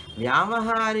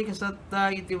 Vyavaharika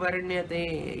Satta iti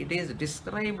varnyate. It is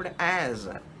described as,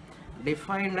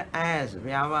 defined as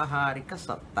Vyavaharika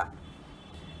Satta.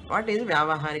 What is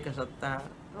Vyavaharika Satta?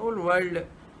 The whole world.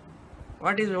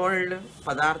 What is world?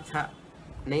 Padartha,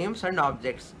 names and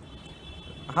objects.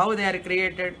 How they are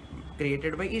created?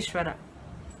 Created by Ishvara.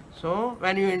 So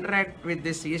when you interact with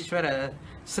this Ishvara,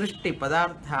 Srishti,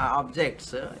 Padartha,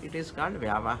 objects, it is called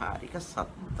Vyavaharika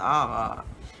Satta.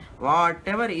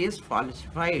 Whatever is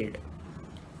falsified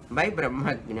by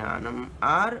Brahmajnanam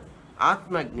or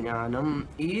Atmajnanam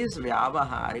is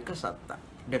Vyavaharika Satta.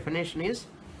 Definition is,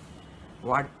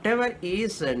 whatever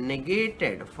is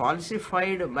negated,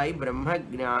 falsified by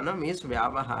Brahmajnanam is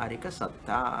Vyavaharika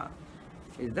Satta.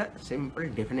 Is the simple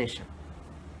definition.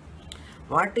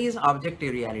 What is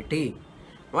objective reality?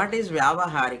 What is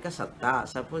Vyavaharika Satta?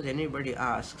 Suppose anybody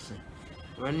asks,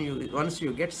 once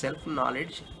you get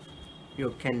self-knowledge,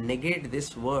 you can negate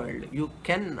this world. You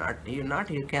cannot,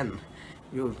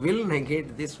 you will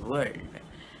negate this world.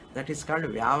 That is called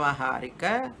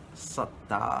Vyavaharika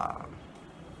Satta.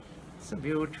 It's a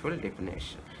beautiful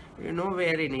definition. You know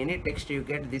where in any text you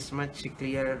get this much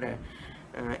clear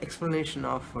explanation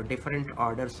of different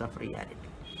orders of reality.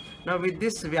 Now with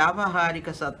this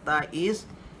Vyavaharika Satta is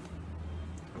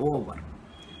over.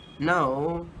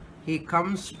 Now he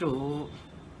comes to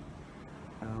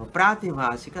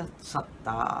Pratibhasika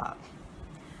Satta.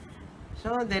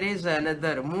 So there is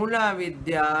another Mula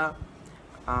Vidya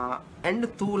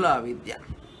and Tula Vidya.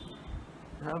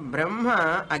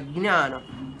 Brahma Ajnanam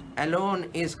alone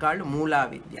is called Mula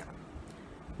Vidya.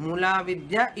 Mula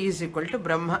Vidya is equal to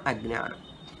Brahma Ajnanam.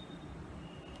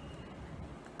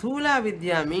 Tula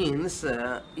Vidya means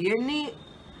any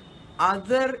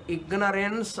other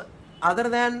ignorance other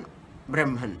than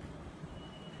Brahman.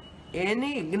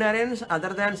 Any ignorance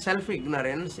other than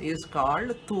self-ignorance is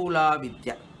called Tula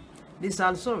Vidya. This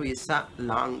also we saw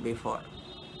long before.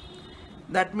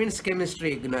 That means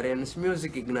chemistry ignorance,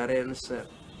 music ignorance,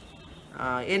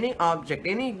 any object,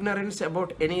 any ignorance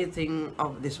about anything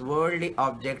of this worldly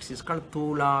objects is called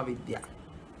Tula Vidya.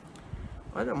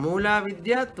 Mula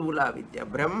Vidya, Tula Vidya.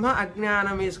 Brahma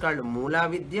Ajnanam is called Mula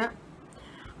Vidya.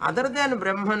 Other than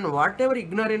Brahman, whatever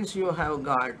ignorance you have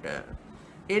got,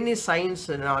 any science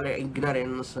knowledge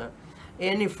ignorance,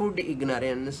 any food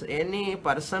ignorance, any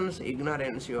person's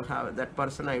ignorance you have, that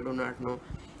person I do not know,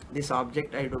 this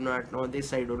object I do not know,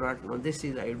 this I do not know, this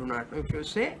is I do not know. If you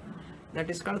say, that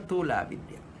is called Tula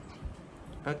Vidya.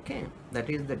 Okay, that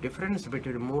is the difference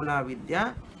between Mula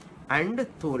Vidya and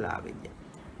Tula Vidya.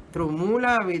 Through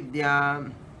Mula Vidya,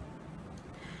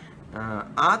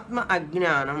 Atma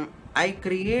Ajnanam, I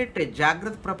create a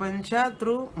Jagrat Prapancha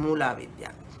through Mula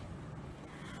Vidya.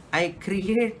 I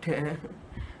create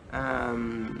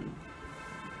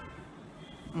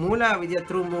Mula Vidya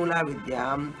through Mula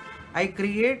Vidya. I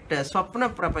create Swapna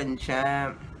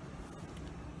Prapancha.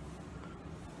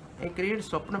 I create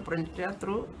Swapna Prapancha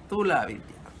through Tula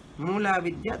Vidya. Mula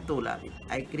Vidya, Tula Vidya.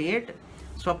 I create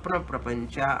Swapna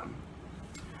Prapancha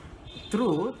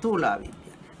through Tula Vidya.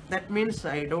 That means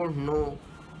I don't know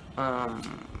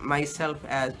myself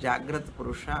as Jagrat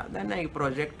Purusha. Then I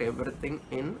project everything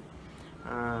in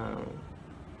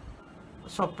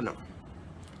Swapna.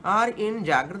 Or in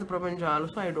Jagrat Prapancha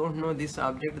also I don't know this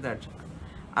object, that's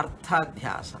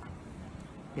Arthadhyasa,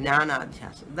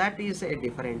 Jnanadhyasa. That is a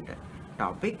different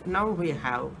topic. Now we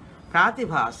have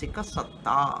Pratibhasika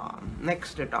Satta.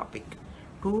 Next topic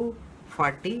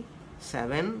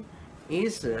 247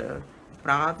 is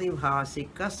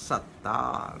Pratibhasika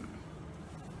Satta.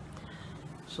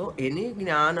 So any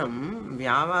Jnanam,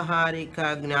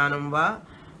 Vyavaharika Jnanam va,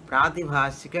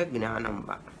 Pratibhasika Jnanam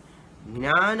va.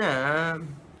 Jnana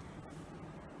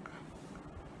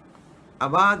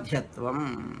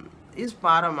Abadhyatvam is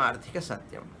Paramarthika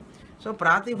Satyam. So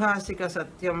Pratibhasika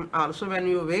Satyam also, when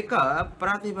you wake up,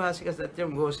 Pratibhasika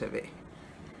Satyam goes away.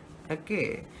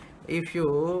 Okay. If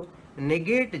you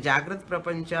negate Jagrat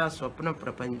Prapancha, Swapna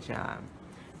Prapancha,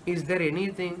 is there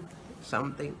anything,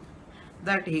 something?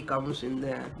 That he comes in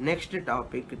the next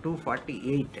topic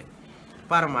 248,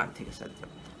 Paramarthika Satyam.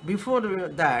 Before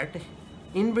that,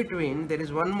 in between there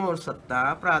is one more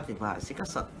Satta, Pratibhasika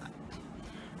Satta.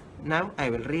 Now I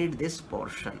will read this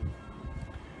portion.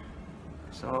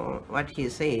 So what he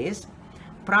says,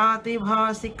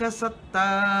 Pratibhasika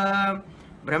Satta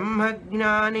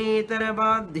Brahmajnanetara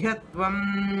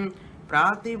Badhyatvam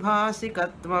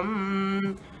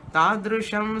Pratibhasikatvam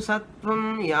Tadrusham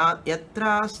Sattvam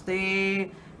Yatraste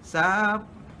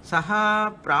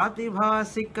Saha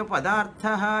Pratibhasika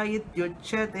Padarthaha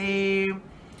Ityuchyate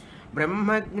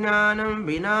Brahmajnanam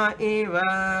Vina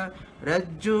Eva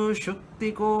Rajju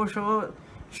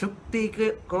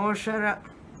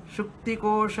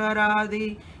Shuktikosharadi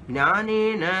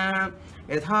Jnanena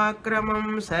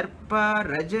Yathakramam Sarpa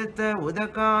Rajata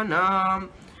Udakanam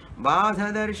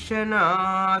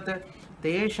Badhadarshanat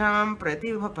Tesham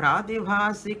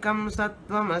Pratibhasikam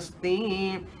Sattvam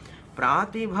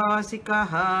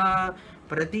Pratibhasikaha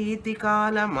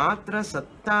Pratitikala Matra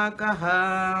Sattakaha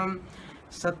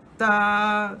Satta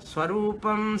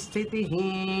Swarupam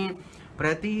Sthitihi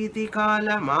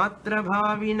Pratitikala Matra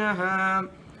Bhavinaha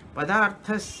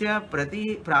Padarthasya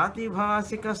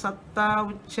Pratibhasika Satta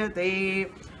Uchyate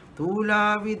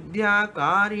Tula Vidya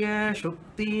Karya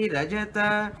Shukti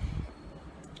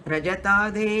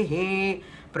Rajatadehe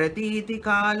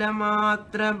Pratitikala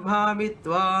Matra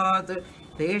Bhavitvat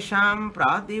Tesham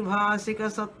Pratibhasika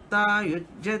Satta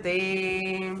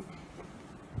Yujyate.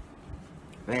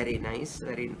 Very nice,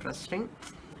 very interesting.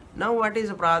 Now what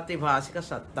is Pratibhasika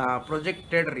Satta?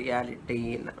 Projected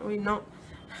reality. Now we know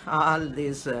all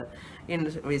this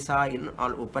we saw in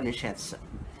all Upanishads.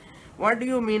 What do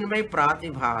you mean by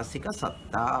Pratibhasika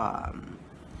Satta?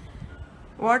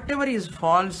 Whatever is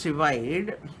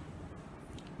falsified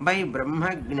by Brahma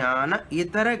Jnana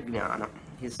Itara Jnana.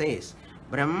 He says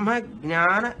Brahma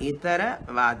Jnana Itara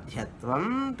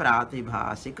Vadhyatvam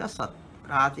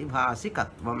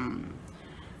Pratibhasikatvam.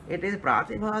 It is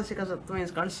Pratibhasika Sattvam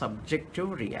is called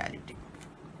subjective reality.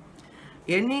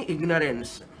 Any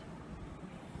ignorance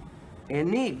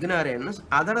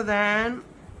other than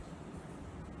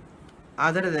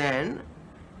other than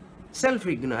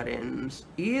self-ignorance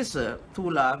is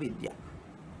Thula Vidya.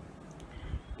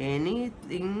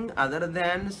 Anything other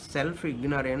than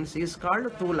self-ignorance is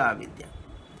called Thula Vidya.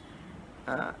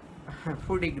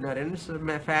 Food ignorance,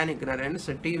 fan ignorance,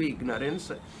 TV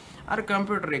ignorance, or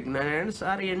computer ignorance,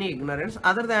 or any ignorance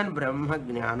other than Brahma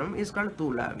Jnanam is called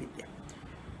Thula Vidya.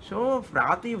 So,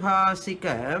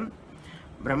 Pratibhasika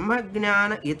Brahma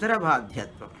Jnana Itara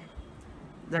Bhadhyatva.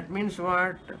 That means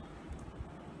what?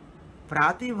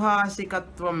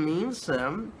 Pratibhasikatva means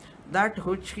that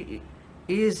which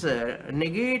is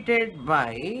negated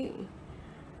by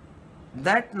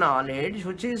that knowledge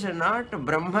which is not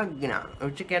Brahma Jnana,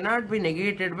 which cannot be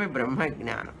negated by Brahma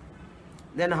Jnana.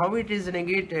 Then how it is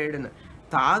negated?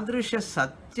 Tadrisha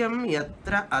satyam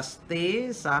yatra aste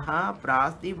saha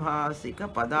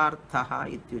pratibhasika padarthaha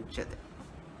ityuchyate.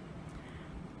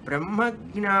 Brahma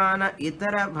Jnana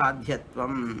itara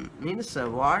bhadhyatvam means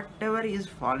whatever is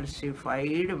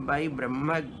falsified by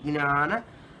Brahma Jnana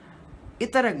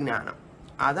itara Jnana.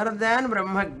 Other than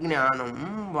Brahma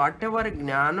Jnanam, whatever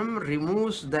Jnanam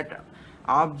removes that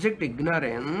object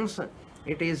ignorance,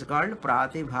 it is called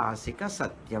Pratibhasika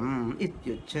Satyam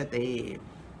Ityuchyate.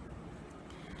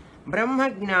 Brahma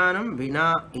Jnanam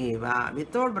Vina Eva.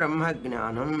 Without Brahma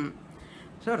Jnanam,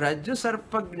 so Rajju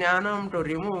Sarpa Jnanam to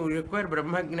remove, you require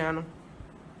Brahma Jnanam.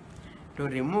 To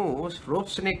remove rope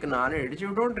snake knowledge,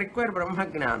 you don't require Brahma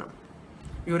Jnanam.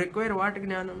 You require what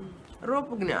Jnanam?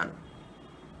 Rope Jnanam.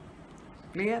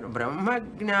 Clear? Brahma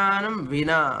Jnanam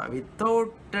Vina,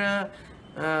 without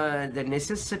the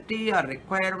necessity or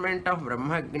requirement of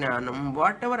Brahma Jnanam,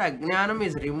 whatever Ajnanam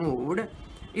is removed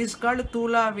is called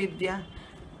Thula Vidya.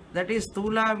 That is,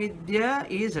 Thula Vidya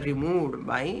is removed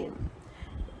by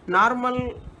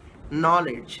normal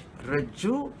knowledge.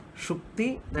 Rajju,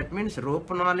 Shukti, that means rope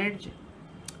knowledge.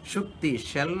 Shukti,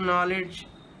 shell knowledge.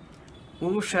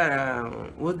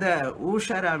 Ushara,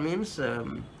 Ushara means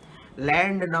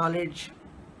land knowledge.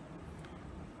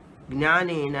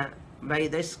 Jnanena, by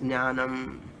this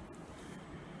Jnanam.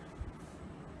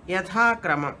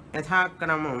 Yathakramam,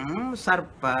 Yathakramam,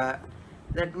 Sarpa,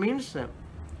 that means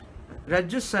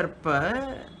Rajju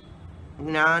Sarpa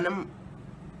Jnanam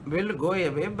will go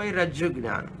away by Rajju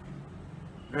Jnanam.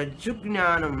 Rajju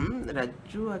Jnanam,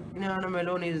 Rajju Ajnanam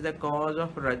alone is the cause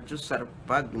of Rajju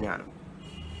Sarpa Jnanam.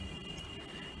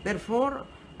 Therefore,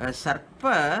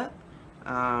 Sarpa,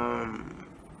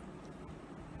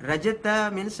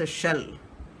 Rajata means a shell.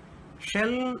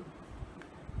 Shell,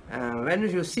 when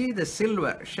you see the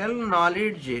silver, shell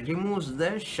knowledge removes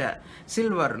the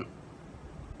silver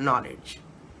knowledge,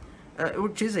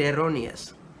 which is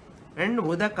erroneous. And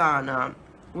Udakana,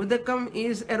 Udakam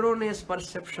is erroneous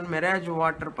perception, mirage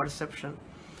water perception,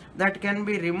 that can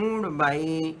be removed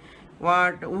by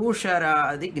what?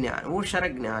 Ushara Jnana, Ushara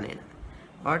Jnanena.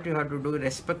 What you have to do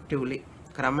respectively.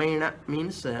 Kramena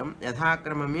means,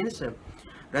 Yathakrama means,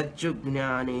 Rajju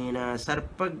Jnanena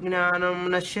Sarpa Jnanam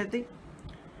Nashyati,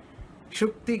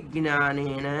 Shukti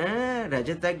Jnanena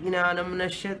Rajata Jnanam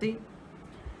Nashyati.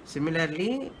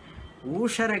 Similarly,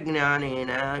 Ushara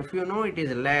Jnanena, if you know it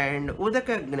is land,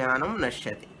 Udaka Jnanam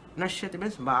Nashyati. Nashyati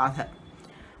means Badha.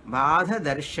 Badha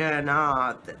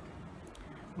Darshanat.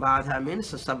 Badha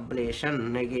means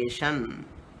sublation, negation.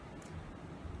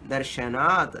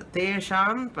 Darshanat.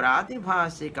 Tesham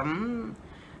Pratibhasikam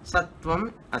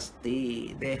Sattvam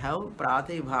Asti. They have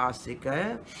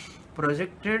Pratibhasika,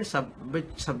 projected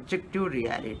subjective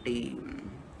reality.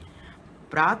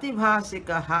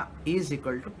 Pratibhasikaha is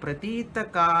equal to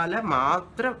Pratita Kala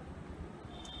Matra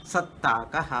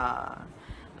Sattakaha.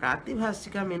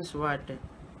 Pratibhasika means what?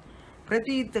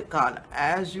 Pratita Kala.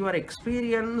 As your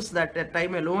experience, that at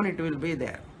time alone it will be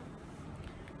there.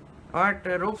 What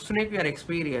rope snake you are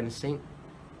experiencing,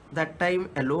 that time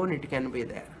alone it can be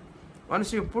there.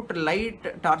 Once you put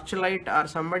light, torchlight, or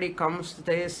somebody comes,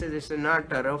 says this is not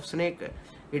a rope snake,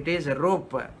 it is a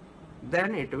rope,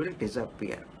 then it will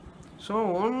disappear. So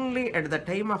only at the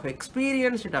time of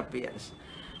experience it appears.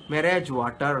 Mirage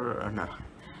water, no.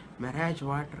 Mirage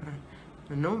water,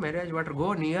 no mirage water,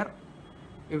 go near.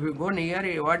 If you go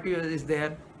near, what is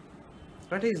there?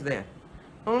 What is there?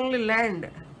 Only land.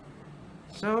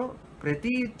 So,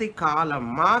 Pratiti Kala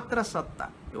Matra Satta.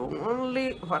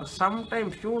 Only for some time,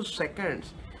 few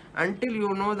seconds, until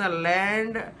you know the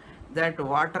land, that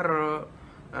water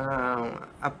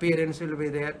appearance will be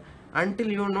there. Until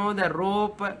you know the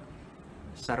rope,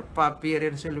 Sarpa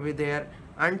appearance will be there.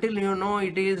 Until you know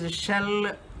it is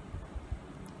shell.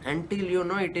 Until you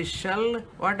know it is shell,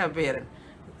 what appearance?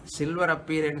 Silver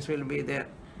appearance will be there.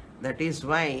 That is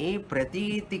why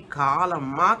Pratiti Kala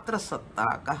Matra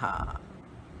Sattakaha.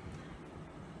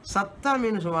 Satta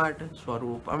means what?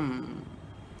 Swarupam.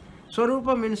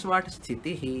 Swarupa means what?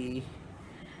 Sthitihi.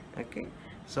 Okay.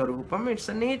 Swarupam, it's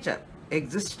a nature,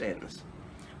 existence.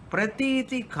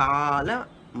 Pratiti kala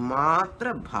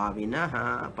matra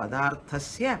bhavinaha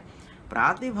padarthasya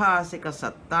pratibhasika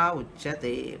satta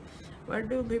uchyate. What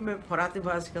do you mean by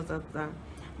pratibhasika satta?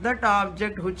 That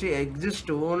object which exists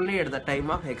only at the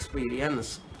time of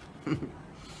experience.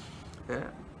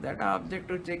 That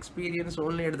object which experience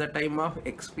only at the time of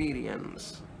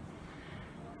experience.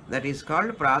 That is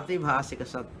called pratibhasika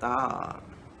satta.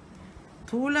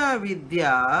 Thula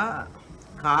vidya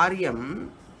karyam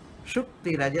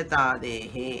shukti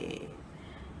rajatadehe.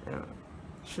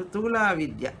 Thula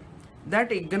vidya,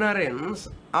 that ignorance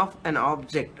of an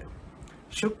object.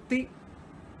 Shukti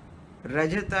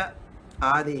rajata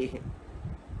adehe.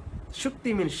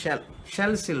 Shukti means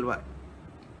shell silver.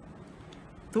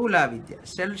 Thula vidya,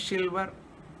 shell silver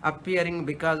appearing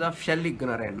because of shell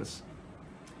ignorance.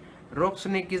 Rope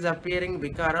snake is appearing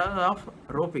because of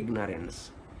rope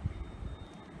ignorance.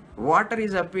 Water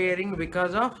is appearing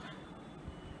because of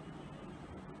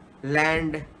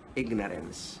land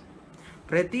ignorance.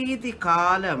 Pratiti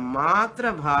kala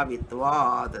matra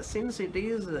bhavitvad, since it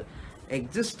is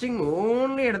existing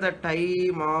only at the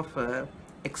time of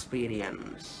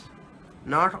experience,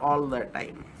 not all the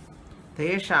time.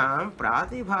 Tesham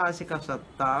pratibhasika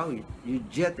satta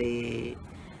yujyate.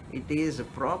 It is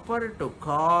proper to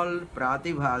call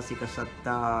pratibhasika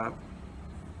satta.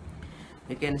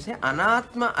 You can say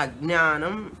anatma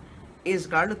ajnanam is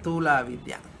called thula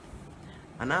vidya.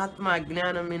 Anatma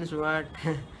ajnanam means what?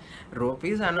 Rope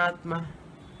is anatma,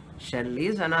 shell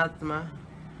is anatma,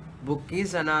 book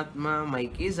is anatma,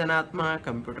 mic is anatma,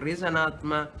 computer is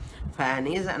anatma, fan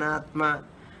is anatma.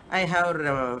 I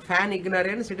have fan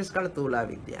ignorance, it is called thula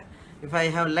vidya. If I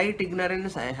have light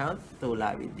ignorance, I have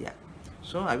thula vidya.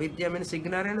 So avidya means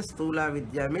ignorance, thula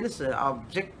vidya means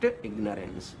object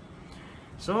ignorance.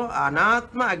 So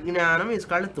anatma ajnanam is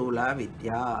called thula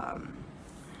vidya.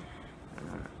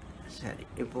 Sorry,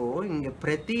 ipo inge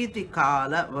pratiti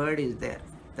kala word is there.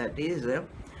 That is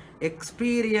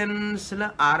experience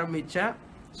la aramicha.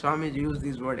 Swami used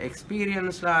this word,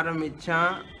 experience la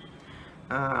aramicha.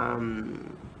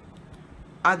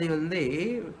 Adi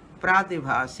undi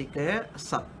pratibhasika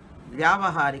sat,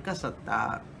 vyavaharika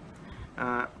satta.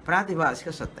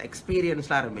 Pratibhasika satta, experience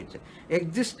la aramicha.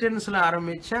 Existence la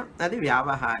aramicha, adi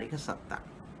vyavaharika satta.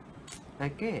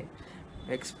 Okay.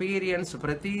 Experience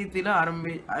pratiti la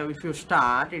arambi, if you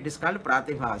start, it is called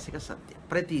pratibhasika satya.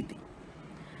 Pratiti.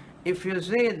 If you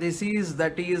say this is,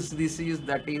 that is, this is,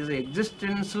 that is,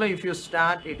 existence la, if you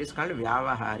start, it is called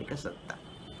vyavaharika satta.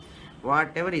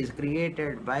 Whatever is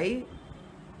created by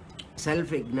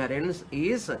self-ignorance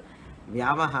is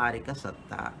vyavaharika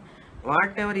satta.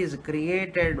 Whatever is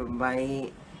created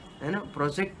by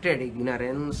projected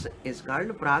ignorance is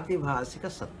called pratibhasika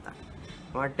satta.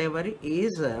 Whatever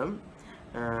is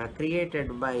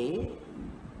created by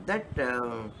that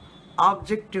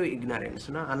objective ignorance,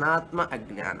 anatma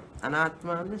ajnana.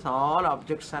 Anatma means all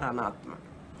objects are anatma.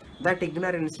 That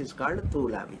ignorance is called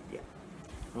thula vidya.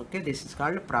 Okay, this is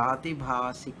called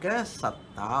pratibhasika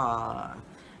satta.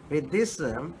 With this,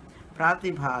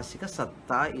 pratibhasika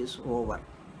satta is over.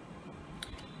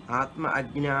 Atma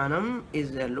ajnanam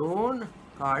is alone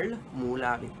called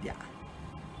mula vidya.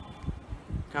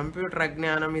 Computer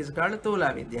ajnanam is called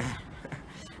thula vidya.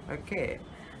 Okay.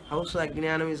 House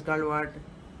ajnanam is called what?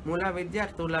 Mula vidya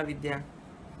or thula vidya?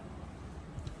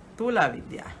 Thula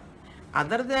vidya.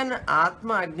 Other than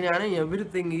atma ajnana,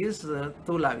 everything is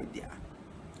thula vidya.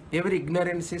 Every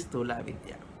ignorance is thula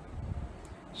vidya.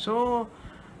 So,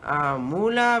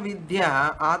 mula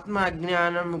vidya, atma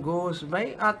ajnanam goes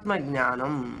by atma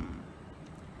jnanam.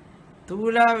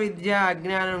 Thula vidya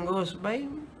ajnanam goes by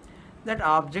that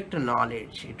object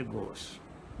knowledge, it goes.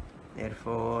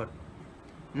 Therefore,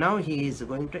 now he is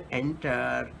going to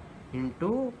enter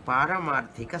into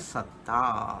paramarthika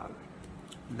satta.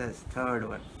 The third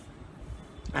one.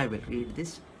 I will read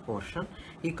this portion.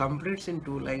 He completes in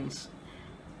 2 lines.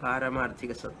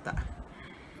 Paramarthika satta.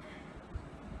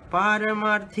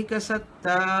 Paramarthika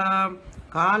satta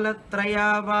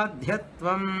kalatraya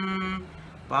vadhyatvam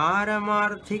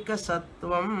paramarthika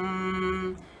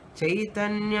sattvam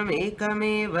chaitanyam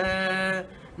ekameva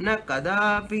na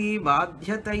kadapi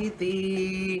badhyata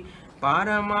iti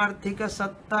paramarthika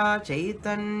satta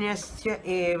chaitanyasya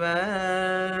eva.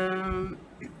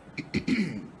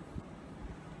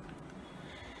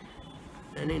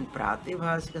 And in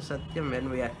pratibhasika satyam, when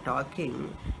we are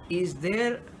talking, is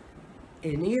there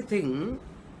anything,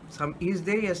 is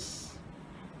there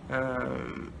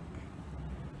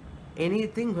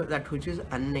anything that which is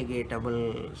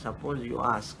unnegatable. Suppose you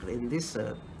ask in this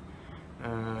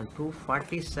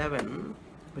 247,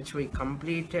 which we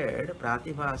completed,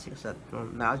 Pratibhasika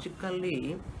Sattvam,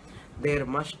 logically there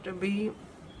must be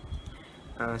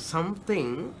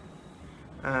something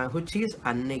which is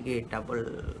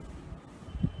unnegatable.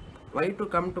 Why to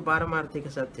come to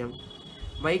Paramarthika Satyam?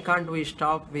 Why can't we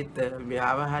stop with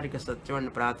Vyavaharika Satyam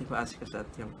and Pratibhasika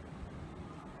Satyam?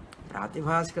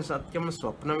 Pratibhasika Satyam,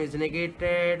 Swapnam is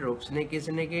negated, rope snake is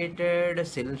negated,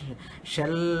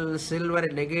 shell silver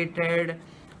negated,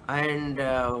 and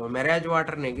marriage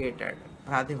water negated.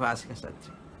 Pratibhasika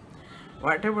Satyam.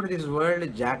 What about this world?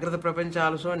 Jagrata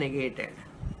Prapancha also negated.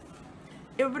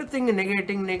 Everything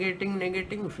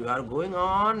negating. If you are going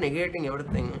on negating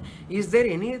everything, is there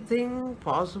anything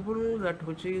possible that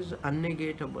which is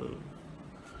unnegatable?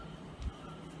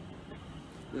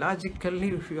 Logically,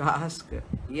 if you ask,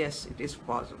 yes, it is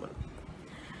possible.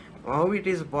 How it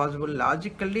is possible?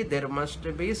 Logically, there must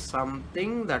be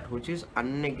something that which is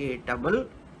unnegatable.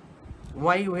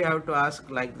 Why we have to ask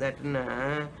like that?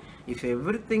 Nah? If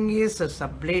everything is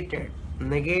sublated,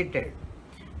 negated,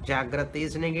 Jagrata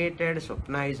is negated,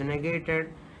 Swapna is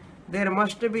negated, there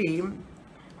must be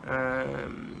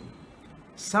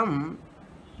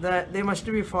they must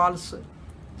be false.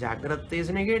 Jagrata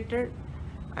is negated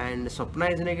and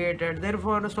Swapna is negated,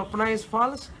 therefore Swapna is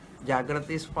false, Jagrata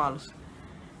is false.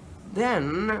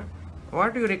 Then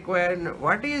what you require,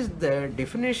 what is the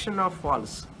definition of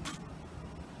false?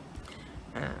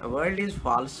 World is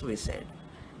false, we said.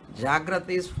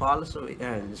 Jagrata is false,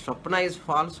 Swapna is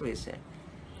false, we said.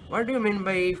 What do you mean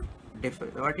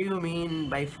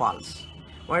by false?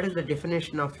 What is the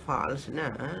definition of false?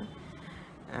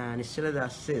 Nishchala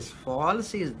Das says,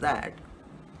 false is that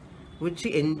which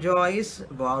enjoys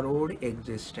borrowed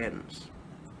existence.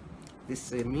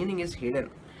 This meaning is hidden.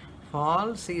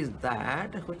 False is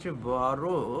that which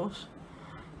borrows,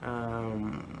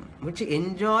 which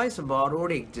enjoys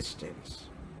borrowed existence.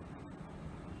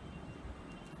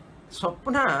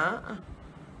 Swapna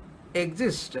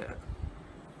exists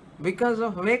because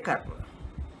of Vaker.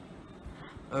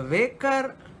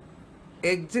 Vaker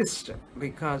exists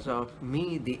because of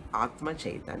me, the Atma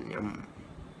Chaitanyam.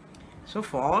 So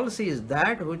false is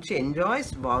that which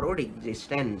enjoys borrowed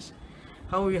existence.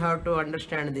 How we have to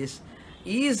understand this?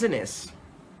 Easiness.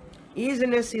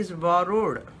 Easiness is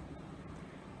borrowed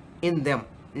in them.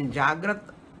 In Jagrat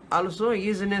also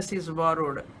easiness is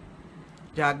borrowed.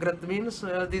 Jagrat means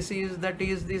this is, that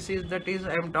is, this is, that is,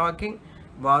 I am talking.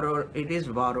 Borrowed, it is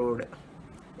borrowed.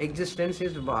 Existence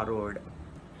is borrowed.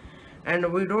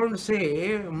 And we don't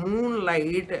say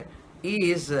moonlight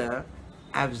is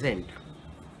absent.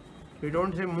 We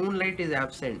don't say moonlight is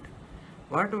absent.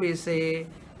 What we say?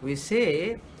 We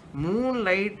say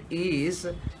moonlight is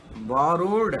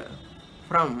borrowed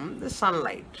from the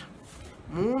sunlight.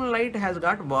 Moonlight has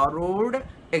got borrowed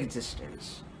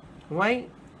existence. Why?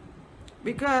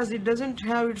 Because it doesn't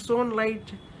have its own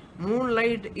light.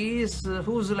 Moonlight is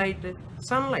whose light?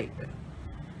 Sunlight.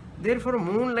 Therefore,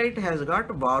 moonlight has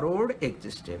got borrowed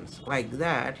existence. Like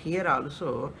that, here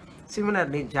also,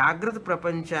 similarly, Jagrata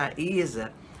Prapancha is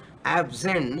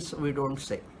absence, we don't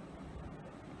say.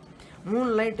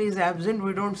 Moonlight is absent,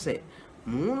 we don't say.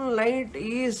 Moonlight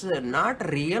is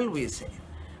not real, we say.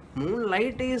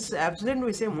 Moonlight is absent,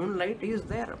 we say. Moonlight is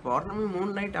there. Purnami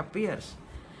moonlight appears.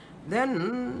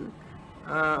 Then,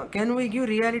 can we give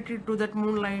reality to that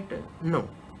moonlight? No.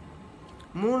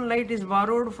 Moonlight is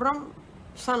borrowed from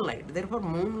sunlight. Therefore,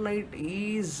 moonlight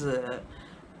is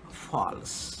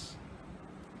false.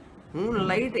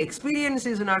 Moonlight experience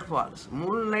is not false.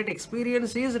 Moonlight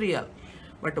experience is real.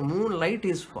 But moonlight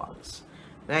is false.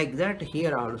 Like that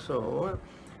here also,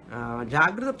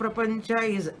 Jagrata Prapancha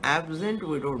is absent,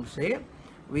 we don't say.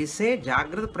 We say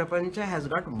Jagrata Prapancha has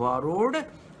got borrowed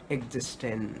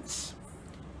existence.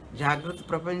 Jagrata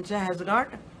Prapancha has got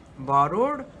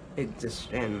borrowed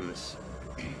existence.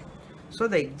 So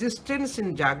the existence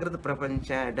in Jagrata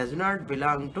Prapancha does not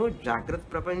belong to Jagrata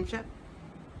Prapancha.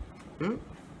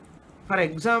 For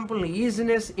example,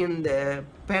 easiness in the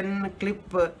pen,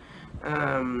 clip,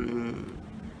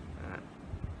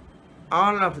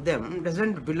 all of them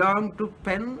doesn't belong to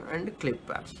pen and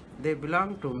clippers. They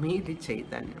belong to me, the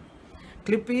Chaitanya.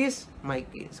 Clip is my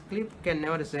case. Clip can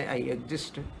never say I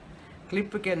exist.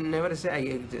 Clip can never say I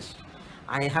exist.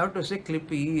 I have to say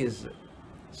clip is.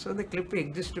 So the clip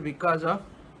exists because of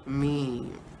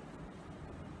me.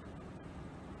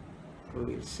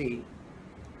 We will see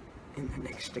in the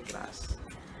next class.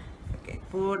 Okay.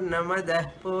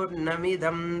 Purnamadah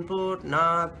Purnamidam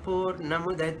Purnat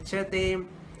Purnamudachyate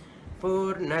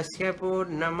पूर्णस्य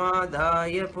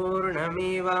पूर्णमादाय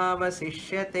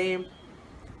पूर्णमेवावशिष्यते।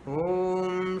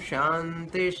 ॐ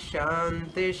शान्ति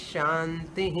शान्ति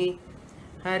शान्तिः।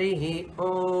 हरिः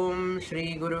ॐ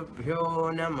श्री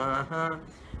गुरुभ्यो नमः।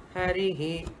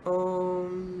 हरिः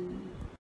ॐ।